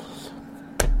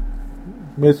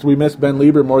 We missed Ben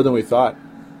Lieber more than we thought.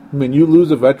 I mean, you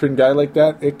lose a veteran guy like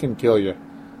that, it can kill you.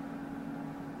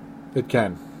 It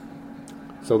can.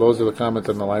 So those are the comments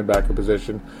on the linebacker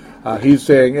position. He's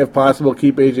saying, if possible,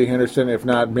 keep A.J. Henderson. If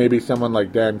not, maybe someone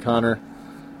like Dan Connor.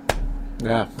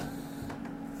 Yeah.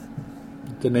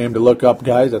 It's a name to look up,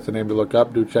 guys. That's a name to look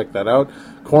up. Do check that out.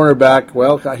 Cornerback,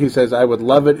 well, he says, I would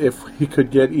love it if we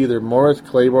could get either Morris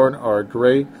Claiborne or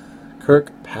Dre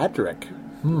Kirkpatrick.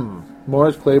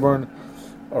 Morris Claiborne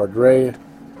or Dre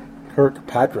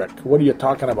Kirkpatrick. What are you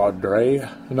talking about, Dre?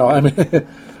 No,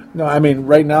 I mean,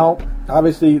 right now,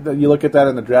 obviously, you look at that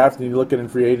in the draft and you look at it in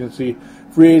free agency.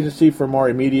 Free agency for more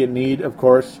immediate need, of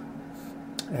course.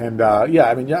 And, I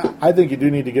think you do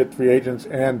need to get free agents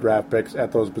and draft picks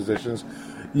at those positions.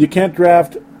 You can't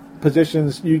draft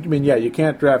positions. You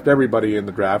can't draft everybody in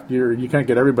the draft. You can't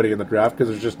get everybody in the draft because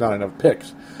there's just not enough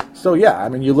picks. So,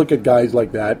 you look at guys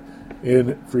like that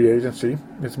in free agency.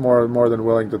 It's more than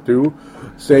willing to do.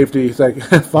 Safety, it's like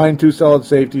find 2 solid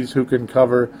safeties who can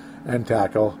cover and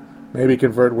tackle. Maybe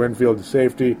convert Winfield to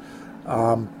safety.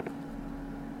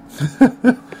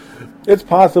 It's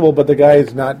possible, but the guy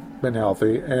has not been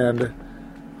healthy, and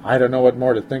I don't know what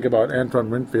more to think about Antoine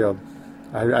Winfield.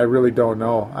 I really don't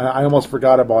know. I almost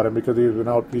forgot about him because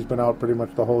he's been out pretty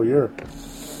much the whole year,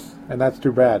 and that's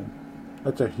too bad.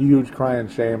 That's a huge crying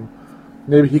shame.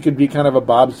 Maybe he could be kind of a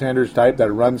Bob Sanders type,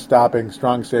 that run-stopping,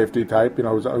 strong safety type,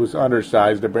 who's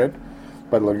undersized a bit.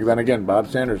 But look, then again, Bob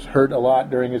Sanders hurt a lot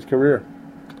during his career.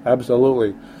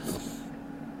 Absolutely.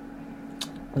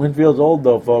 Winfield's old,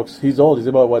 though, folks. He's old. He's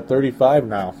about, 35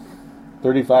 now.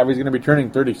 35. He's going to be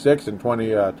turning 36 in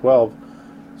 2012.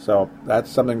 So that's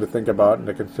something to think about and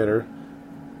to consider.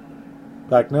 In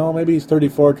fact, no, maybe he's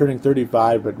 34, turning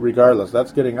 35, but regardless,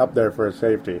 that's getting up there for a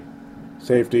safety.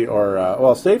 Safety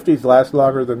or, safeties last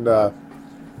longer than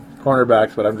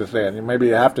cornerbacks, but I'm just saying, maybe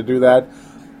you have to do that.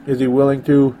 Is he willing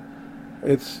to?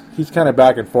 He's kind of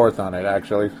back and forth on it,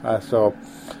 actually. So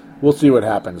we'll see what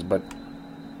happens, but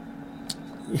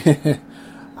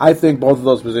I think both of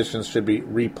those positions should be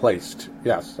replaced.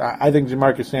 Yes, I think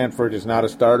Jamarcus Sanford is not a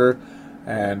starter,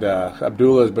 and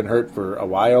Abdullah has been hurt for a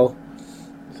while.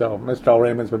 So Mistral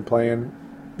Raymond's been playing.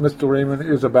 Mr. Raymond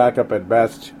is a backup at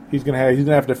best. He's gonna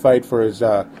have to fight for his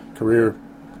career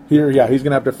here. Yeah, he's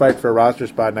gonna have to fight for a roster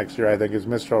spot next year. I think is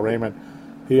Mr. Raymond.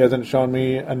 He hasn't shown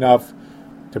me enough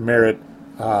to merit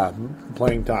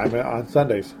playing time on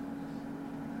Sundays.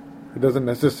 It doesn't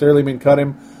necessarily mean cut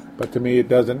him, but to me it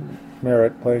doesn't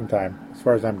merit playing time as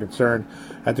far as I'm concerned.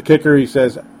 At the kicker, he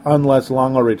says, unless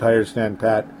Longo retires, stand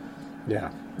pat.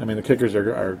 Yeah, I mean, the kickers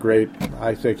are great.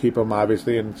 I say keep them,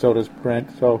 obviously, and so does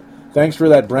Brent. So thanks for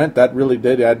that, Brent. That really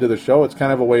did add to the show. It's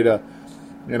kind of a way to,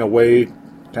 in a way,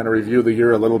 kind of review the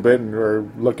year a little bit or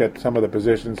look at some of the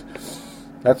positions.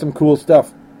 That's some cool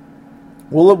stuff.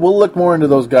 We'll look more into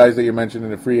those guys that you mentioned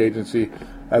in the free agency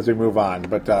as we move on.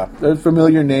 But they're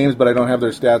familiar names, but I don't have their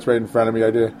stats right in front of me.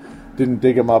 I didn't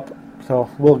dig them up, so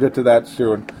we'll get to that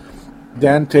soon.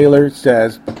 Dan Taylor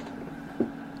says,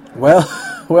 well,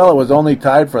 it was only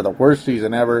tied for the worst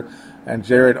season ever, and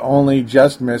Jared only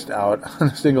just missed out on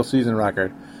a single season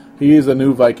record. He is a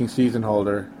new Viking season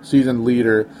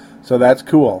leader, so that's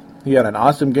cool. He had an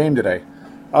awesome game today.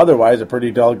 Otherwise, a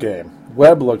pretty dull game.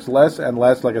 Webb looks less and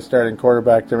less like a starting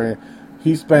quarterback to me.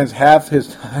 He spends half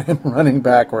his time running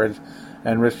backwards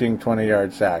and risking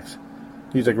 20-yard sacks.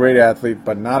 He's a great athlete,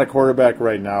 but not a quarterback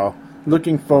right now.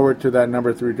 Looking forward to that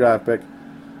number 3 draft pick.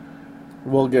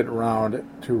 We'll get around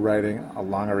to writing a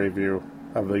longer review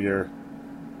of the year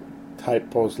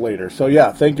type post later. So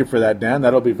yeah, thank you for that, Dan.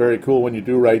 That'll be very cool when you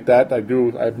do write that.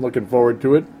 I'm looking forward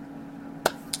to it.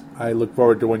 I look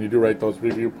forward to when you do write those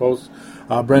review posts.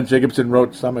 Brent Jacobson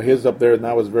wrote some of his up there, and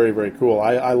that was very, very cool.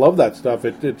 I love that stuff.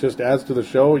 It just adds to the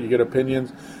show. You get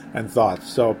opinions and thoughts.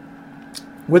 So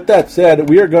with that said,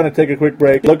 we are going to take a quick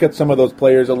break, look at some of those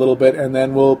players a little bit, and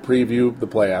then we'll preview the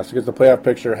playoffs, because the playoff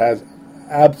picture has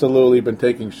absolutely been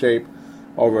taking shape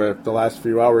over the last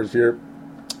few hours here.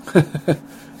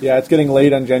 Yeah, it's getting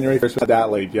late on January 1st. Not that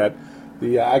late yet.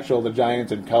 The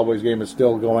Giants and Cowboys game is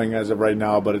still going as of right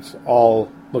now, but it's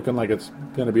all looking like it's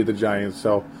going to be the Giants.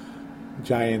 So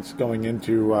Giants going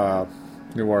into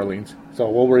New Orleans. So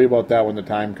we'll worry about that when the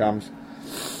time comes.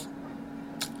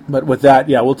 But with that,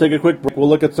 yeah, we'll take a quick break. We'll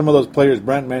look at some of those players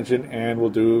Brent mentioned, and we'll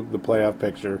do the playoff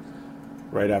picture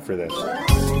right after this.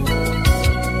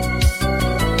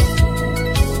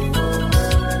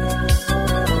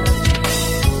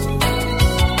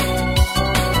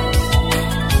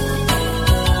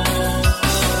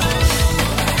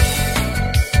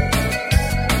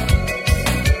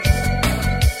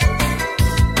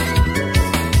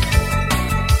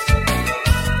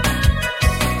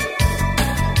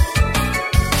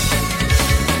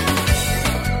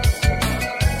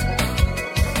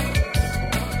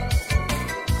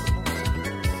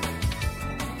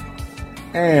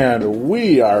 And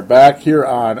we are back here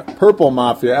on Purple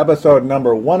Mafia, episode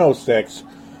number 106,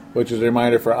 which is a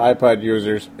reminder for iPod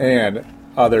users and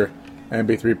other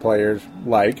MP3 players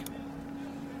like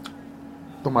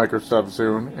the Microsoft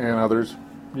Zune and others.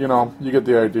 You know, you get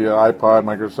the idea, iPod,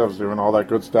 Microsoft Zune, all that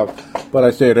good stuff. But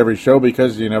I say it every show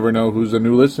because you never know who's a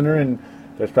new listener, and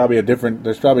there's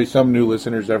probably some new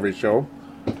listeners every show.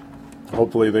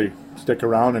 Hopefully they stick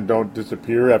around and don't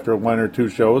disappear after 1 or 2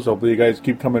 shows. Hopefully you guys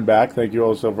keep coming back. Thank you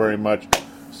all so very much.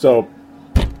 So,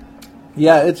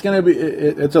 yeah, it's going to be,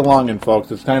 it's a long one, folks.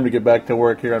 It's time to get back to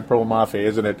work here on Purple Mafia,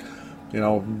 isn't it? You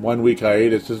know, 1 week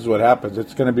hiatus, this is what happens.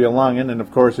 It's going to be a long one, and of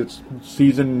course it's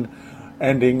season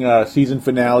ending, season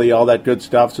finale, all that good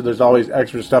stuff. So there's always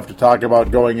extra stuff to talk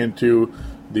about going into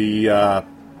the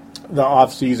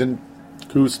off season.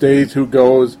 Who stays, who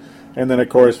goes, and then of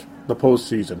course the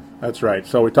postseason. That's right.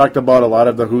 So we talked about a lot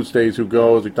of the who stays, who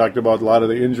goes. We talked about a lot of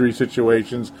the injury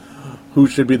situations, who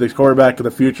should be the quarterback of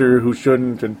the future, who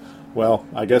shouldn't, and well,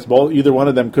 I guess either one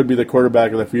of them could be the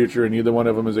quarterback of the future, and either one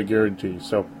of them is a guarantee.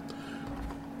 So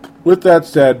with that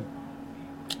said,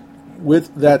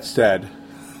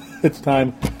 it's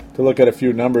time to look at a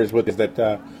few numbers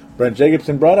that Brent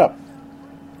Jacobson brought up.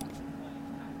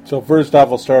 So first off,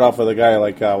 we'll start off with a guy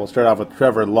like we'll start off with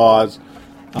Trevor Laws.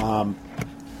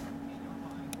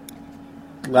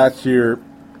 Last year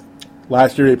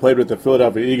he played with the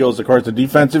Philadelphia Eagles. Of course, the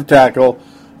defensive tackle.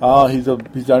 He's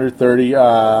under 30.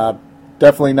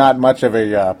 Definitely not much of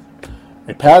a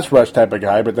pass rush type of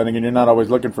guy. But then again, you're not always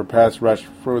looking for pass rush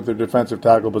for the defensive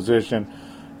tackle position.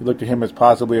 You look at him as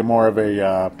possibly more of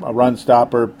a run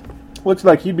stopper. Looks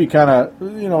like he'd be kind of,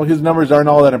 his numbers aren't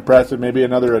all that impressive. Maybe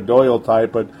another Doyle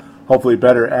type, but hopefully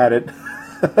better at it.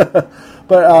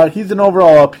 But he's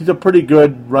he's a pretty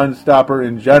good run stopper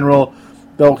in general.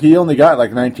 Though he only got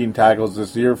like 19 tackles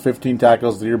this year, 15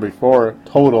 tackles the year before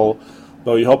total.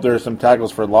 Though you hope there are some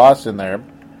tackles for loss in there.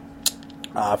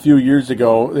 A few years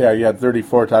ago, he had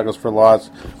 34 tackles for loss.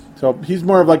 So he's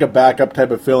more of like a backup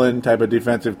type of fill-in type of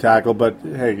defensive tackle, but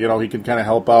hey, he can kind of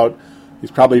help out.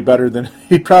 He's probably better than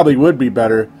he probably would be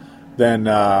better than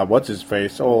what's his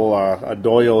face, a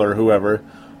Doyle or whoever.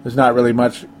 There's not really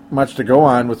much to go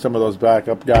on with some of those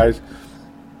backup guys,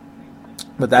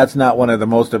 but that's not one of the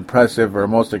most impressive or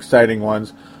most exciting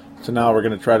ones. So now we're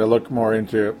going to try to look more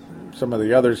into some of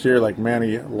the others here, like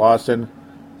Manny Lawson.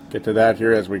 Get to that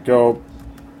here as we go.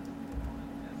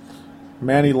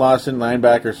 Manny Lawson,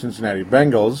 linebacker, Cincinnati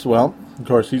Bengals. Well, of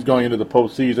course, he's going into the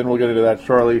postseason. We'll get into that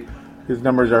shortly. His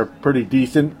numbers are pretty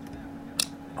decent.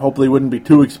 Hopefully wouldn't be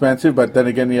too expensive, but then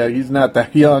again, yeah, he's not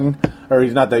that young.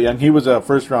 He was a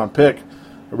first-round pick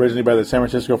originally by the San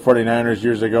Francisco 49ers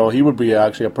years ago. He would be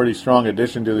actually a pretty strong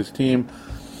addition to this team.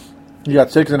 He got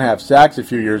 6.5 sacks a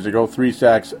few years ago, 3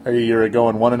 sacks a year ago,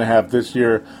 and 1.5 this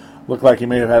year. Looked like he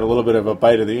may have had a little bit of a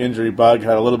bite of the injury bug,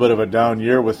 had a little bit of a down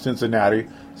year with Cincinnati.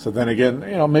 So then again,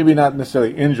 maybe not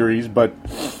necessarily injuries, but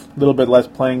a little bit less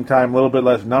playing time, a little bit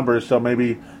less numbers. So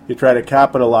maybe you try to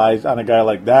capitalize on a guy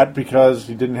like that because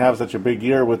he didn't have such a big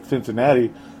year with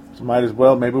Cincinnati. So might as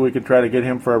well, maybe we could try to get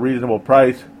him for a reasonable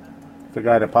price. It's a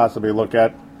guy to possibly look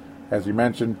at, as you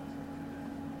mentioned.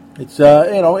 It's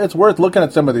it's worth looking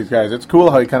at some of these guys. It's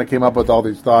cool how he kind of came up with all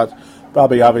these thoughts.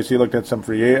 Probably obviously looked at some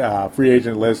free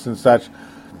agent lists and such.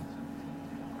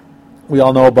 We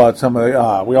all know about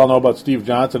Steve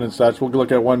Johnson and such. We'll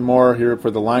look at one more here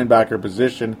for the linebacker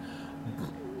position.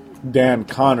 Dan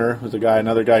Connor was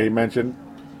another guy he mentioned.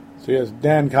 So he has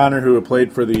Dan Connor, who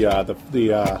played for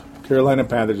the Carolina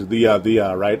Panthers.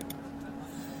 Right?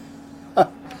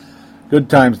 Good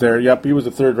times there. Yep, he was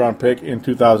a third-round pick in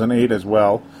 2008 as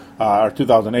well. Or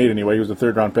 2008 anyway. He was a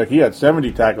third-round pick. He had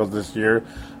 70 tackles this year.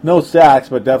 No sacks,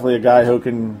 but definitely a guy who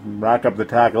can rack up the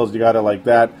tackles. You got to like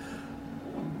that.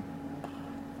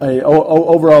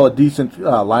 Overall, a decent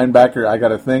linebacker, I got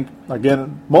to think.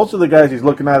 Again, most of the guys he's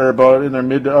looking at are about in their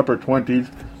mid to upper 20s.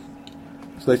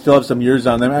 So they still have some years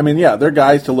on them. I mean, yeah, they're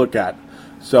guys to look at.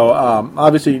 So,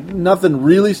 obviously, nothing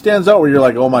really stands out where you're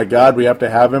like, oh, my God, we have to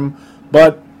have him.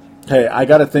 But, hey, I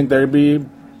got to think there'd be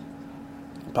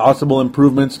possible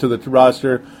improvements to the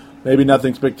roster. Maybe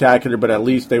nothing spectacular, but at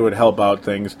least they would help out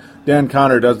things. Dan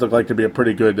Connor does look like to be a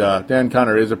pretty good. Dan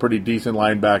Connor is a pretty decent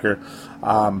linebacker.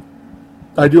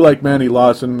 I do like Manny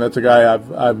Lawson. That's a guy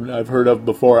I've heard of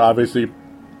before. Obviously,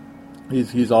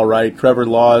 he's all right. Trevor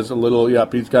Laws a little.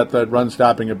 Yep, he's got that run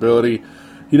stopping ability.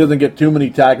 He doesn't get too many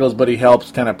tackles, but he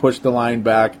helps kind of push the line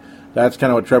back. That's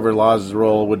kind of what Trevor Laws'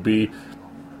 role would be.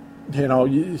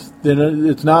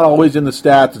 It's not always in the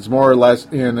stats. It's more or less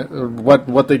in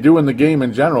what they do in the game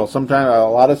in general. Sometimes a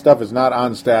lot of stuff is not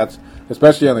on stats,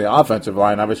 especially on the offensive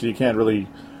line. Obviously, you can't really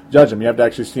judge him. You have to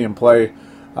actually see him play.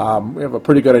 We have a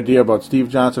pretty good idea about Steve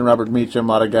Johnson, Robert Meacham.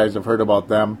 A lot of guys have heard about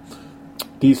them.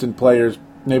 Decent players.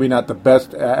 Maybe not the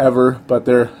best ever, but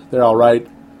they're all right.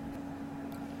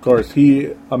 Of course,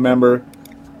 he a member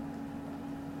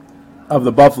of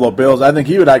the Buffalo Bills. I think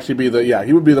he would actually be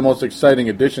the most exciting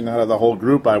addition out of the whole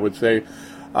group, I would say.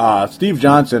 Steve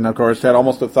Johnson, of course, had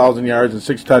almost 1,000 yards and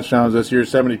 6 touchdowns this year,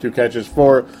 72 catches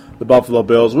for the Buffalo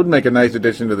Bills. Would make a nice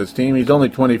addition to this team. He's only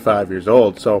 25 years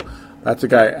old, so that's a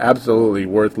guy absolutely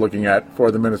worth looking at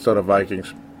for the Minnesota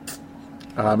Vikings.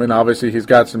 And obviously he's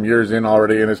got some years in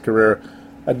already in his career.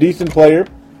 A decent player.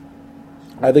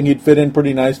 I think he'd fit in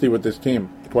pretty nicely with this team,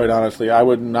 quite honestly. I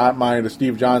would not mind a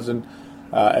Steve Johnson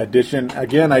addition.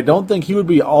 Again, I don't think he would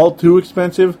be all too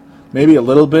expensive, maybe a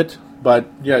little bit, but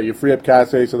yeah, you free up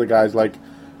Cassidy so the guys like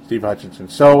Steve Hutchinson.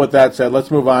 So with that said, let's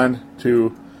move on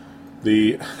to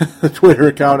the Twitter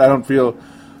account. I don't feel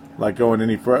like going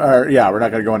any further. We're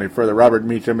not going to go any further. Robert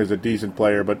Meacham is a decent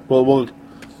player, but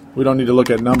we don't need to look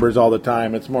at numbers all the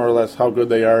time. It's more or less how good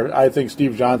they are. I think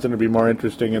Steve Johnson would be more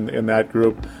interesting in that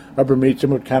group. Robert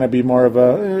Meacham would kind of be more of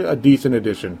a decent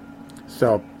addition.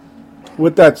 So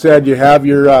with that said, you have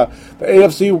your the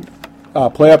AFC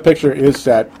playoff picture is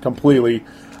set completely.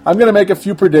 I'm going to make a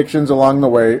few predictions along the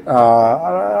way.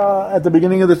 At the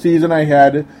beginning of the season, I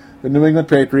had the New England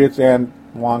Patriots and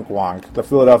the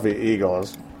Philadelphia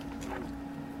Eagles.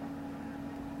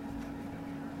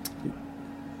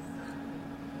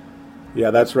 Yeah,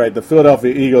 that's right. The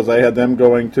Philadelphia Eagles, I had them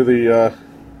going to the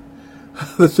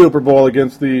the Super Bowl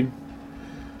against the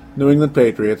New England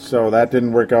Patriots, so that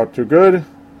didn't work out too good.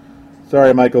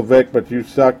 Sorry, Michael Vick, but you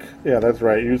suck. Yeah, that's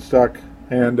right. You suck,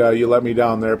 and you let me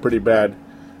down there pretty bad.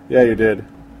 Yeah, you did.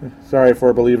 Sorry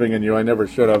for believing in you. I never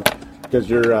should have, because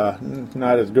you're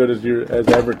not as good as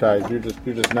advertised.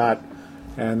 You're just not,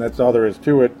 and that's all there is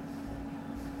to it.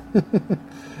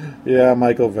 Yeah,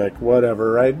 Michael Vick.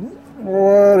 Whatever, right?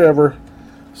 Whatever.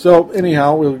 So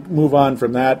anyhow, we'll move on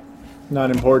from that.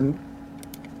 Not important.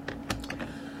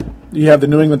 you have the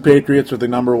New England Patriots with the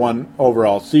number 1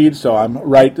 overall seed, so I'm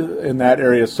right in that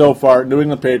area so far. New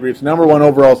England Patriots, number 1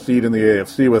 overall seed in the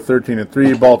AFC with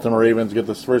 13-3. Baltimore Ravens get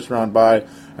this first round bye,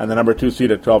 and the number 2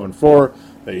 seed at 12-4.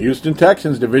 The Houston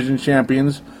Texans, division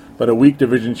champions, but a weak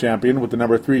division champion with the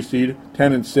number 3 seed,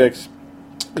 10-6.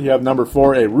 You have number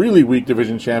 4, a really weak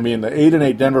division champion, the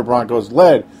 8-8 Denver Broncos,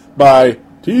 led by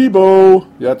Tebow.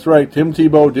 That's right, Tim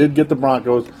Tebow did get the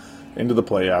Broncos into the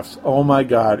playoffs. Oh my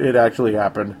God, it actually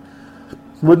happened.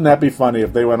 Wouldn't that be funny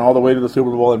if they went all the way to the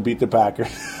Super Bowl and beat the Packers?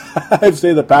 I'd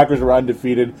say the Packers were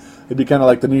undefeated. It'd be kind of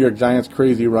like the New York Giants'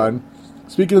 crazy run.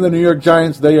 Speaking of the New York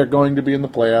Giants, they are going to be in the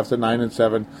playoffs at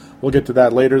 9-7. We'll get to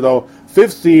that later, though.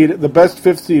 5th seed, the best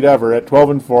 5th seed ever at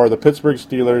 12-4, the Pittsburgh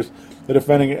Steelers, the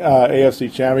defending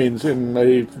AFC champions, in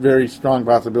a very strong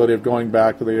possibility of going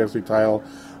back to the AFC title.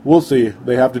 We'll see.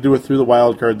 They have to do it through the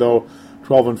wild card, though.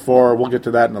 12-4. We'll get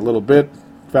to that in a little bit.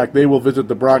 In fact, they will visit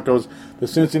the Broncos. The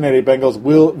Cincinnati Bengals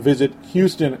will visit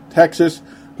Houston, Texas,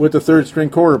 with the third-string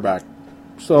quarterback.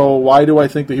 So why do I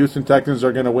think the Houston Texans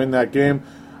are going to win that game?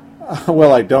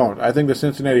 Well, I don't. I think the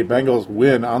Cincinnati Bengals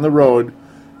win on the road.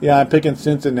 Yeah, I'm picking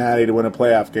Cincinnati to win a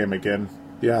playoff game again.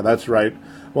 Yeah, that's right.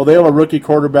 Well, they have a rookie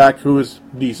quarterback who is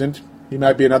decent. He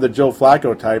might be another Joe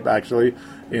Flacco type, actually,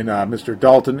 in Mr.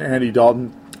 Dalton, Andy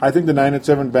Dalton. I think the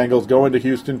 9-7 Bengals go into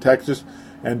Houston, Texas,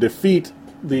 and defeat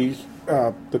the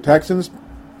Texans.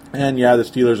 And, yeah, the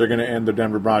Steelers are going to end the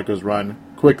Denver Broncos run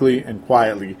quickly and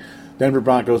quietly. Denver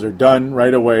Broncos are done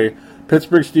right away.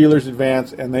 Pittsburgh Steelers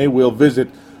advance, and they will visit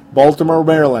Baltimore,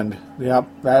 Maryland. Yeah,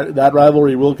 that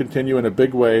rivalry will continue in a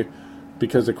big way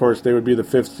because, of course, they would be the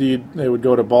 5th seed. They would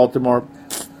go to Baltimore,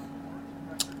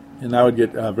 and that would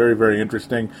get very, very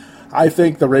interesting. I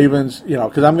think the Ravens,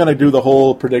 because I'm going to do the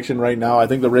whole prediction right now. I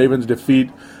think the Ravens defeat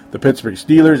the Pittsburgh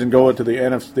Steelers and go into the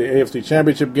AFC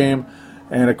Championship game.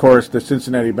 And, of course, the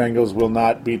Cincinnati Bengals will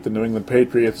not beat the New England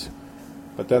Patriots.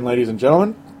 But then, ladies and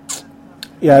gentlemen,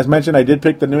 yeah, as mentioned, I did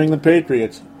pick the New England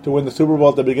Patriots to win the Super Bowl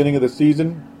at the beginning of the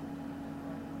season.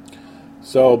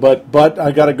 So, but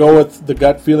I got to go with the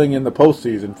gut feeling in the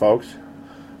postseason, folks,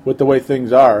 with the way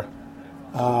things are.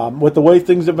 With the way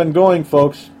things have been going,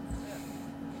 folks,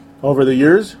 over the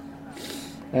years,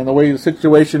 and the way the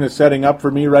situation is setting up for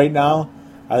me right now,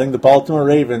 I think the Baltimore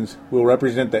Ravens will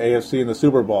represent the AFC in the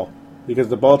Super Bowl because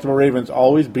the Baltimore Ravens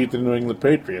always beat the New England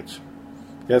Patriots.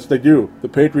 Yes, they do. The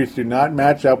Patriots do not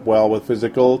match up well with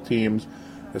physical teams,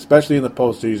 especially in the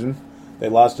postseason. They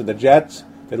lost to the Jets.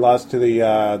 They lost to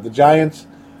the Giants.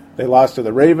 They lost to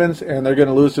the Ravens, and they're going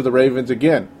to lose to the Ravens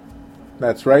again.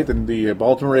 That's right. And the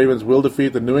Baltimore Ravens will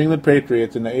defeat the New England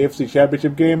Patriots in the AFC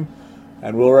Championship game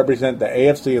and will represent the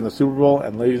AFC in the Super Bowl.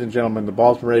 And ladies and gentlemen, the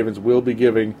Baltimore Ravens will be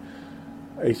giving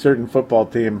a certain football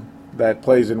team that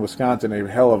plays in Wisconsin a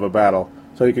hell of a battle.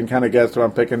 So you can kind of guess who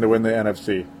I'm picking to win the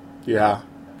NFC. Yeah,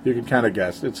 you can kind of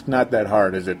guess. It's not that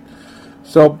hard, is it?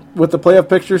 So with the playoff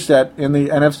picture set in the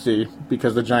NFC,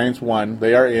 because the Giants won,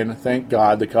 they are in. Thank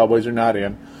God. The Cowboys are not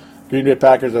in. Green Bay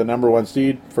Packers are the number 1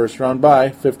 seed. First round bye,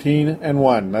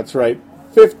 15-1. That's right,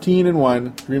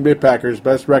 15-1. Green Bay Packers,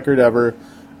 best record ever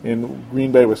in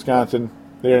Green Bay, Wisconsin.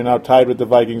 They are now tied with the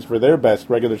Vikings for their best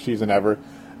regular season ever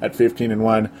at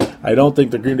 15-1. I don't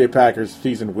think the Green Bay Packers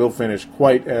season will finish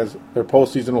quite as, their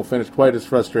postseason will finish quite as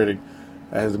frustrating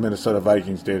as the Minnesota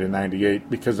Vikings did in '98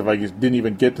 because the Vikings didn't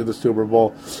even get to the Super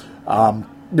Bowl.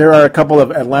 There are a couple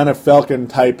of Atlanta Falcon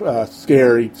type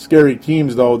scary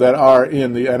teams though that are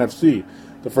in the NFC.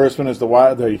 The first one is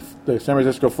the San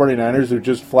Francisco 49ers, who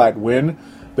just flat win.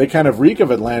 They kind of reek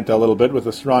of Atlanta a little bit with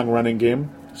a strong running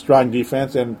game, strong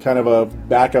defense, and kind of a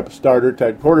backup starter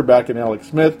type quarterback in Alex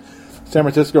Smith. San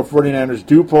Francisco 49ers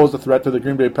do pose a threat to the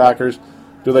Green Bay Packers.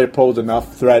 Do they pose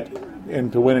enough threat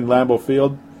to win in Lambeau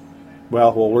Field?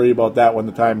 Well, we'll worry about that when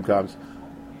the time comes.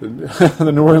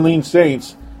 The New Orleans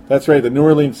Saints, that's right, the New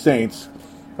Orleans Saints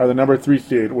are the number 3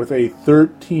 seed with a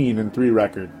 13-3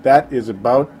 record. That is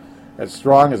about as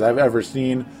strong as I've ever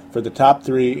seen for the top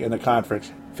 3 in the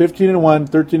conference. 15-1,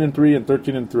 13-3, and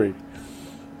 13-3.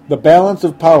 The balance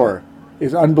of power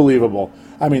is unbelievable.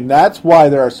 I mean, that's why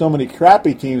there are so many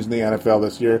crappy teams in the NFL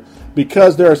this year,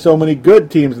 because there are so many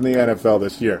good teams in the NFL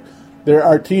this year. There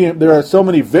are so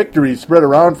many victories spread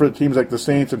around for teams like the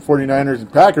Saints and 49ers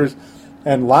and Packers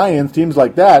and Lions, teams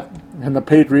like that, and the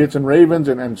Patriots and Ravens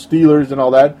and Steelers and all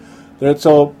that.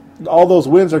 So all those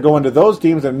wins are going to those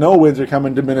teams, and no wins are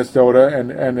coming to Minnesota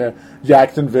and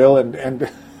Jacksonville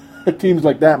and teams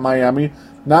like that, Miami.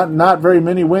 Not very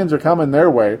many wins are coming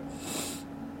their way.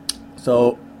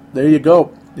 So there you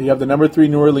go. You have the number 3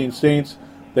 New Orleans Saints.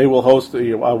 They will host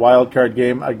a wild card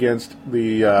game against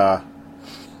the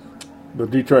the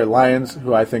Detroit Lions,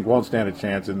 who I think won't stand a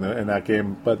chance in that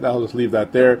game, but I'll just leave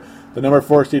that there. The number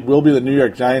 4 seed will be the New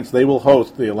York Giants. They will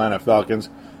host the Atlanta Falcons,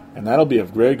 and that'll be a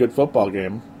very good football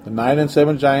game. The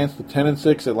 9-7 Giants, the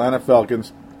 10-6 Atlanta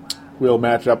Falcons will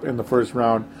match up in the first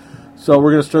round. So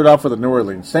we're going to start off with the New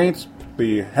Orleans Saints.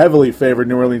 The heavily favored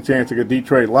New Orleans Saints against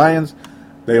Detroit Lions.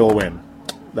 They will win.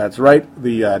 That's right.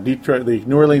 The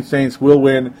New Orleans Saints will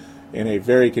win in a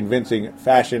very convincing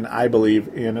fashion, I believe,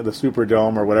 in the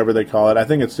Superdome or whatever they call it. I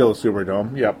think it's still a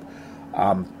Superdome. Yep.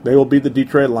 They will beat the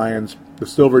Detroit Lions. The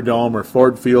Silverdome or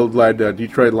Ford Field-led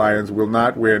Detroit Lions will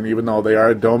not win, even though they are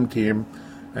a dome team,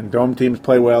 and dome teams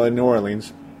play well in New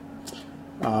Orleans.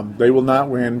 They will not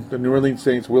win. The New Orleans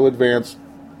Saints will advance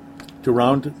to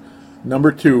round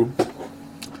number 2.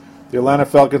 The Atlanta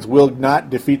Falcons will not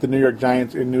defeat the New York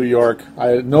Giants in New York.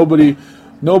 Nobody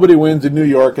wins in New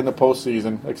York in the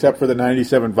postseason, except for the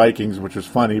 97 Vikings, which was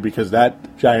funny because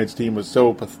that Giants team was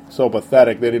so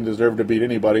pathetic they didn't deserve to beat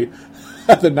anybody.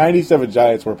 The 97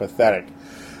 Giants were pathetic.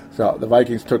 So the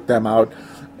Vikings took them out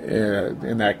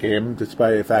in that game,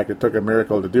 despite the fact it took a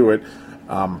miracle to do it.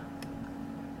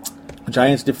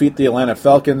 Giants defeat the Atlanta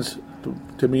Falcons.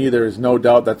 To me, there is no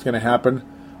doubt that's going to happen.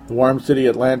 The warm city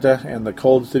Atlanta and the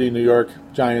cold city New York,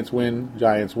 Giants win.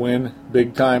 Giants win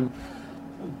big time.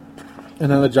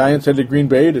 And then the Giants head to Green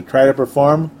Bay to try to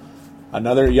perform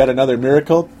yet another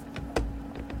miracle.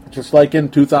 Just like in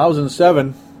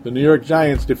 2007, the New York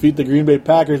Giants defeat the Green Bay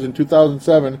Packers in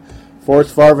 2007,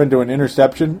 force Favre into an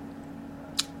interception.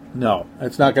 No,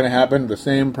 it's not going to happen. The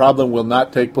same problem will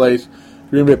not take place.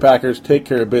 Green Bay Packers take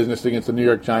care of business against the New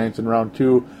York Giants in round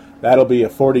 2. That'll be a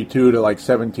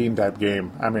 42-17 type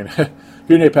game. I mean,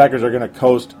 Green Bay Packers are going to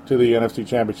coast to the NFC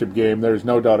Championship game. There's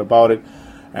no doubt about it.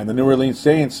 And the New Orleans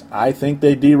Saints, I think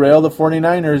they derail the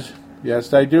 49ers.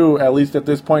 Yes, I do, at least at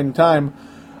this point in time.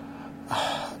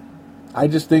 I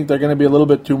just think they're going to be a little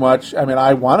bit too much. I mean,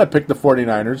 I want to pick the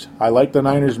 49ers. I like the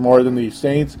Niners more than the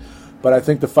Saints, but I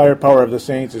think the firepower of the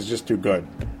Saints is just too good.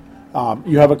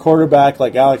 You have a quarterback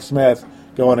like Alex Smith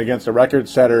going against a record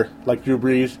setter like Drew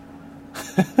Brees.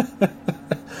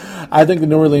 I think the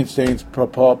New Orleans Saints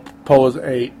pose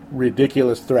a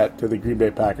ridiculous threat to the Green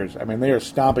Bay Packers. I mean, they are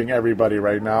stomping everybody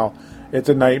right now. It's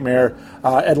a nightmare.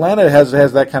 Atlanta has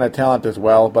that kind of talent as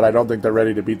well, but I don't think they're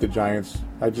ready to beat the Giants.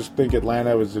 I just think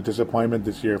Atlanta was a disappointment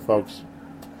this year, folks.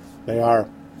 They are.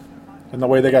 And the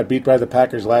way they got beat by the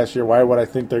Packers last year, why would I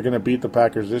think they're going to beat the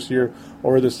Packers this year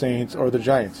or the Saints or the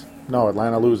Giants? No,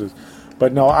 Atlanta loses.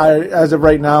 But no, as of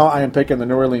right now, I am picking the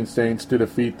New Orleans Saints to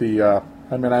defeat the...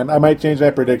 I might change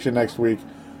that prediction next week,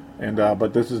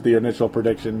 but this is the initial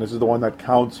prediction. This is the one that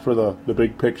counts for the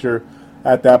big picture.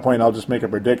 At that point, I'll just make a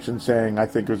prediction saying I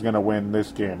think who's going to win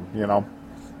this game,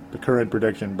 the current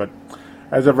prediction. But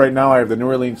as of right now, I have the New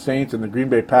Orleans Saints and the Green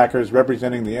Bay Packers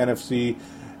representing the NFC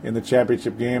in the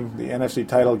championship game, the NFC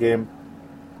title game.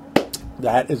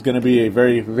 That is going to be a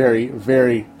very, very,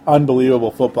 very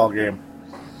unbelievable football game.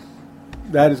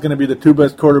 That is going to be the 2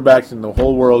 best quarterbacks in the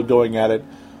whole world going at it.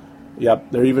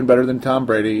 Yep, they're even better than Tom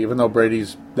Brady, even though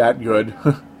Brady's that good.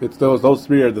 It's those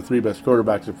 3 are the 3 best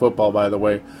quarterbacks in football, by the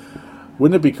way.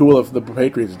 Wouldn't it be cool if the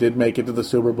Patriots did make it to the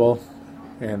Super Bowl,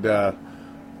 and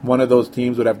one of those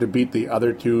teams would have to beat the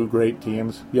other 2 great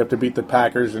teams? You have to beat the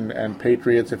Packers and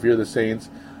Patriots if you're the Saints,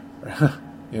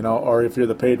 or if you're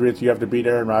the Patriots, you have to beat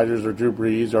Aaron Rodgers or Drew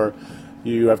Brees, or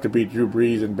you have to beat Drew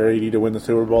Brees and Brady to win the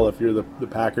Super Bowl if you're the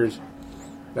Packers.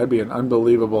 That'd be an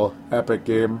unbelievable, epic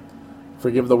game.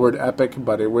 Forgive the word epic,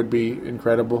 but it would be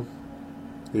incredible.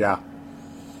 Yeah.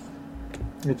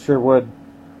 It sure would.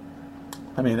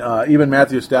 I mean, even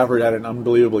Matthew Stafford had an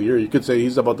unbelievable year. You could say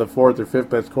he's about the 4th or 5th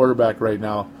best quarterback right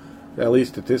now, at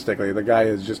least statistically. The guy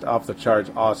is just off the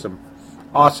charts awesome.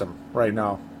 Awesome right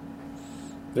now.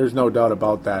 There's no doubt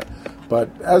about that. But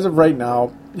as of right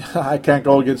now, I can't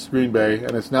go against Green Bay,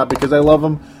 and it's not because I love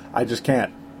them. I just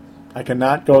can't. I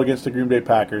cannot go against the Green Bay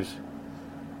Packers,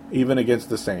 even against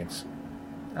the Saints.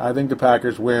 I think the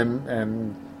Packers win,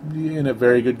 and in a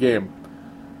very good game.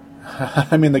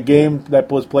 I mean, the game that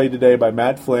was played today by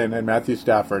Matt Flynn and Matthew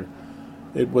Stafford,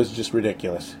 it was just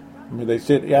ridiculous. I mean, they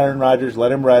sit Aaron Rodgers,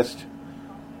 let him rest.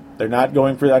 They're not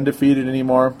going for undefeated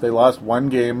anymore. They lost 1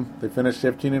 game. They finished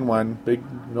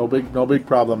 15-1. No big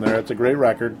problem there. It's a great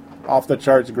record, off the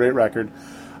charts, great record.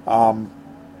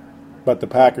 But the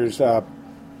Packers,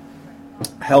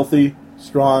 healthy,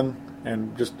 strong,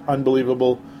 and just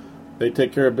unbelievable. They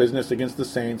take care of business against the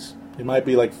Saints. It might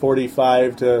be like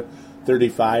 45-35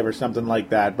 or something like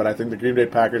that, but I think the Green Bay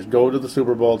Packers go to the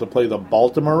Super Bowl to play the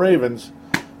Baltimore Ravens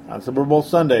on Super Bowl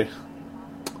Sunday,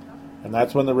 and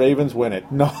that's when the Ravens win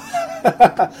it. No,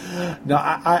 No,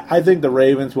 I think the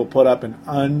Ravens will put up an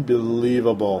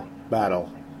unbelievable battle.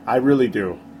 I really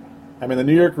do. I mean, the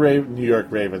New York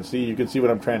Ravens. See, you can see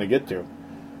what I'm trying to get to.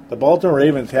 The Baltimore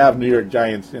Ravens have New York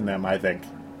Giants in them, I think.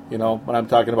 You know, when I'm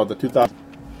talking about the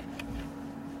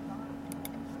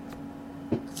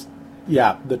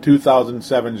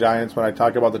 2007 Giants, when I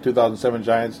talk about the 2007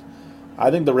 Giants,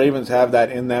 I think the Ravens have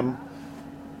that in them.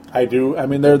 I do. I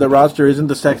mean, the roster isn't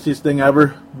the sexiest thing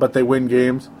ever, but they win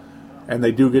games, and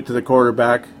they do get to the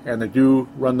quarterback, and they do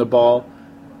run the ball,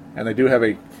 and they do have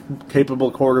a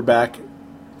capable quarterback.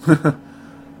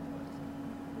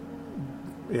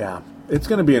 Yeah, it's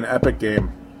going to be an epic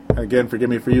game. Again, forgive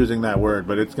me for using that word,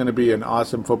 but it's going to be an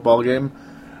awesome football game.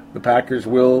 The Packers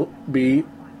will be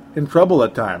in trouble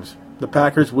at times. The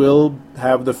Packers will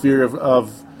have the fear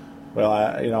of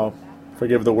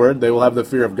forgive the word, they will have the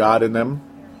fear of God in them.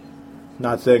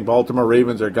 Not saying Baltimore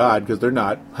Ravens are God, because they're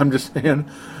not. I'm just saying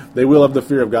they will have the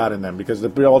fear of God in them, because the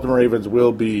Baltimore Ravens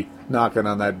will be knocking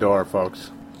on that door, folks.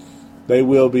 They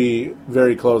will be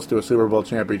very close to a Super Bowl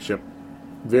championship.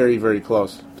 Very, very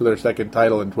close to their second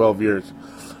title in 12 years.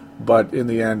 But in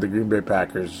the end, the Green Bay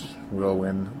Packers will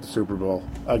win the Super Bowl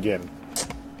again.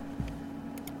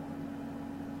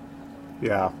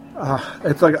 Yeah.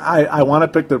 It's like I want to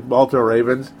pick the Baltimore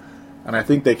Ravens, and I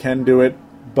think they can do it.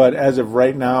 But as of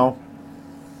right now,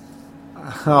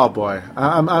 oh boy,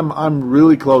 I'm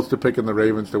really close to picking the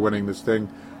Ravens to winning this thing,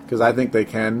 because I think they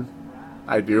can.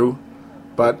 I do.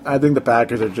 But I think the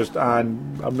Packers are just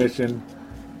on a mission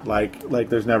like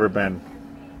there's never been.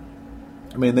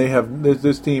 I mean, they have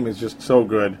this team is just so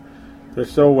good. They're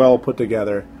so well put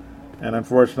together. And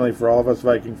unfortunately for all of us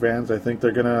Viking fans, I think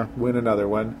they're going to win another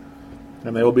one.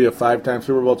 And they will be a 5-time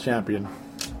Super Bowl champion.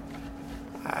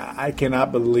 I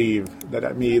cannot believe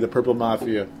that the Purple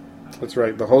Mafia, that's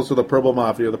right, the host of the Purple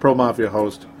Mafia, the Pro Mafia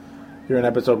host, here in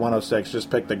episode 106,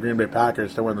 just picked the Green Bay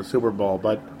Packers to win the Super Bowl.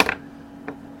 But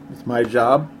it's my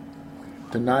job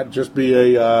to not just be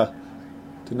a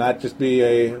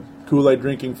Kool-Aid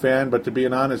drinking fan, but to be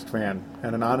an honest fan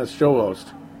and an honest show host.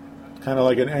 Kind of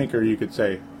like an anchor, you could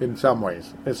say, in some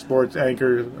ways. A sports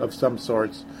anchor of some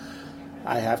sorts.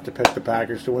 I have to pick the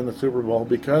Packers to win the Super Bowl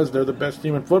because they're the best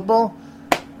team in football,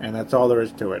 and that's all there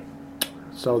is to it.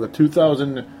 So the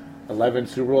 2011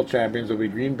 Super Bowl champions will be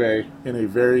Green Bay in a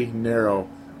very narrow,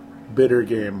 bitter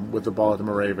game with the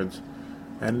Baltimore Ravens.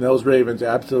 And those Ravens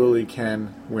absolutely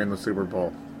can win the Super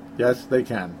Bowl. Yes, they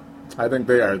can. I think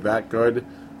they are that good.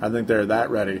 I think they're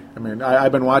that ready. I mean,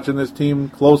 I've been watching this team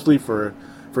closely for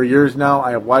years now.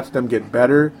 I have watched them get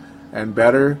better and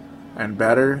better and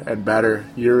better and better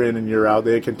year in and year out.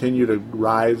 They continue to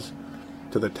rise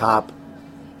to the top.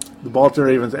 The Baltimore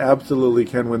Ravens absolutely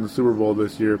can win the Super Bowl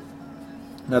this year.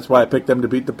 That's why I picked them to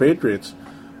beat the Patriots.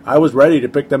 I was ready to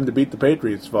pick them to beat the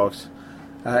Patriots, folks.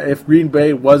 If Green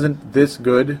Bay wasn't this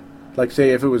good, like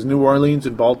say if it was New Orleans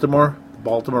and Baltimore, the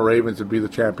Baltimore Ravens would be the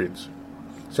champions.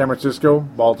 San Francisco,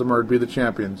 Baltimore would be the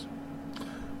champions.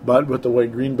 But with the way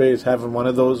Green Bay is having one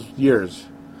of those years,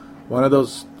 one of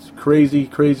those crazy,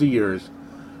 crazy years,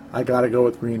 I got to go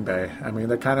with Green Bay. I mean,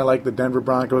 they're kind of like the Denver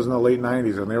Broncos in the late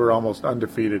 90s, and they were almost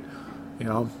undefeated. You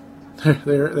know,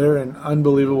 they're an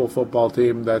unbelievable football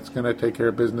team that's going to take care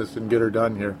of business and get her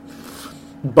done here.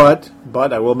 But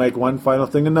I will make one final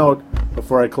thing to note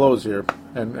before I close here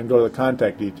and go to the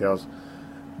contact details.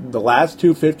 The last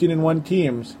two 15-1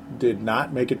 teams did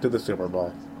not make it to the Super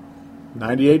Bowl.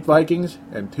 98 Vikings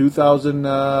and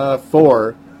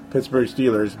 2004 Pittsburgh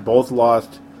Steelers both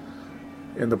lost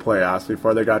in the playoffs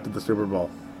before they got to the Super Bowl.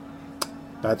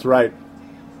 That's right.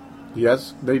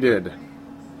 Yes, they did.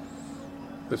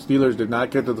 The Steelers did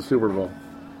not get to the Super Bowl.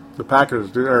 The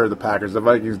Vikings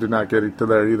did not get to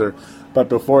there either. But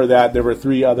before that, there were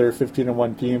three other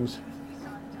 15-1 teams.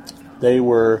 There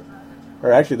were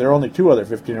only two other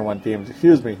 15-1 teams.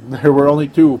 Excuse me. There were only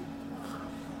two.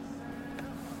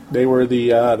 They were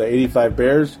the 85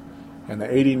 Bears and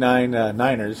the 89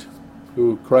 Niners,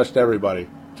 who crushed everybody.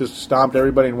 Just stomped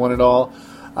everybody and won it all.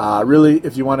 Really,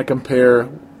 if you want to compare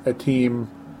a team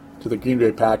to the Green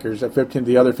Bay Packers, the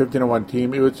other 15-1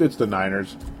 team, it's the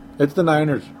Niners. It's the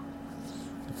Niners.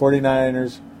 The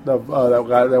 49ers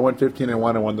that went 15-1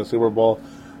 and won the Super Bowl,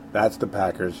 that's the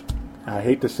Packers. I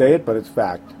hate to say it, but it's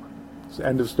fact. It's the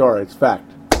end of story. It's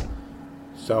fact.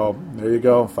 So, there you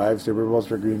go. 5 Super Bowls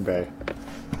for Green Bay.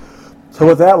 So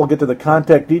with that, we'll get to the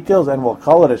contact details, and we'll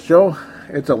call it a show.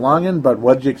 It's a long one, but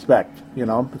what'd you expect? You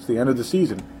know, it's the end of the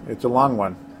season. It's a long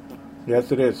one.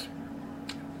 Yes, it is.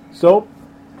 So,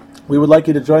 we would like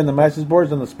you to join the message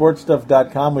boards on the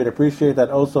sportstuff.com. We'd appreciate that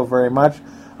oh so very much.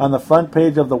 On the front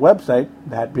page of the website,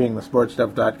 that being the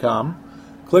sportstuff.com,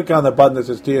 click on the button that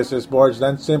says TSS Boards,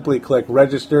 then simply click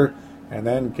register, and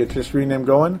then get your screen name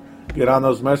going. Get on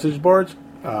those message boards,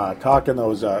 talk in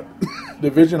those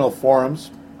divisional forums,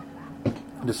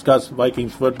 discuss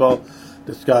Vikings football,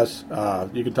 discuss,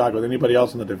 you can talk with anybody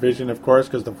else in the division, of course,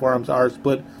 because the forums are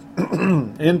split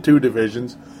in 2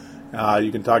 divisions.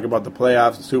 You can talk about the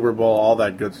playoffs, the Super Bowl, all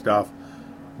that good stuff.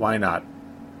 Why not?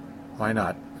 Why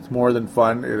not? It's more than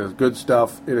fun. It is good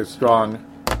stuff. It is strong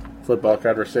football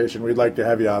conversation. We'd like to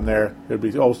have you on there. It would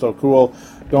be oh so cool.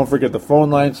 Don't forget the phone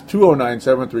lines,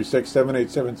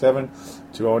 209-736-7877,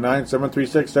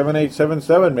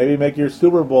 209-736-7877. Maybe make your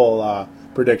Super Bowl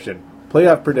prediction,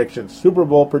 playoff prediction, Super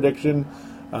Bowl prediction,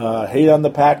 hate on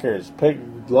the Packers, pick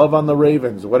love on the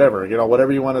Ravens, whatever.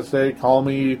 Whatever you want to say. Call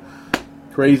me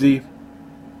crazy.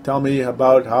 Tell me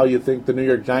about how you think the New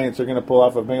York Giants are going to pull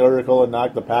off a miracle and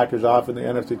knock the Packers off in the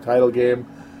NFC title game.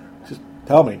 Just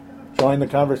tell me. Join the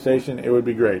conversation. It would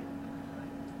be great.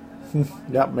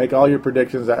 Yep, make all your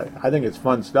predictions. I think it's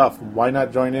fun stuff. Why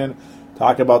not join in?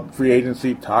 Talk about free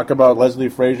agency. Talk about Leslie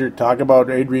Frazier. Talk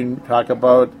about Adrian. Talk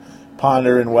about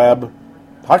Ponder and Webb.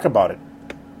 Talk about it.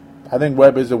 I think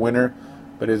Webb is a winner,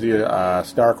 but is he a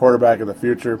star quarterback of the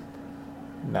future?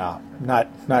 No, not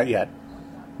yet.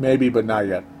 Maybe, but not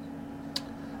yet.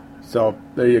 So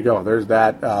there you go. There's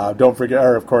that. Don't forget,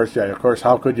 or of course,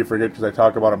 how could you forget, because I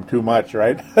talk about them too much,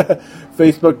 right?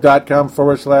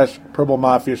 Facebook.com/Purple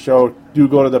Mafia Show. Do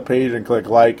go to the page and click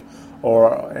like,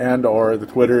 or the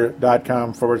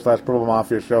Twitter.com/Purple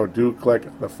Mafia Show. Do click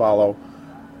the follow,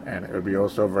 and it would be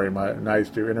also very nice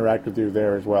to interact with you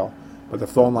there as well. But the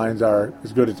phone lines are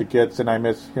as good as it gets, and I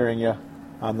miss hearing you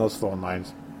on those phone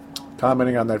lines.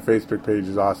 Commenting on that Facebook page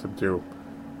is awesome too.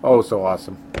 Oh, so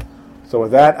awesome. So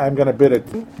with that, I'm going to bid it.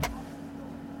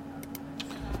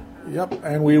 Yep,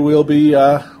 and we will be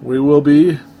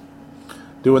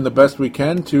doing the best we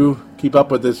can to keep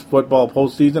up with this football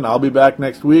postseason. I'll be back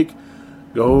next week.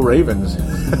 Go Ravens.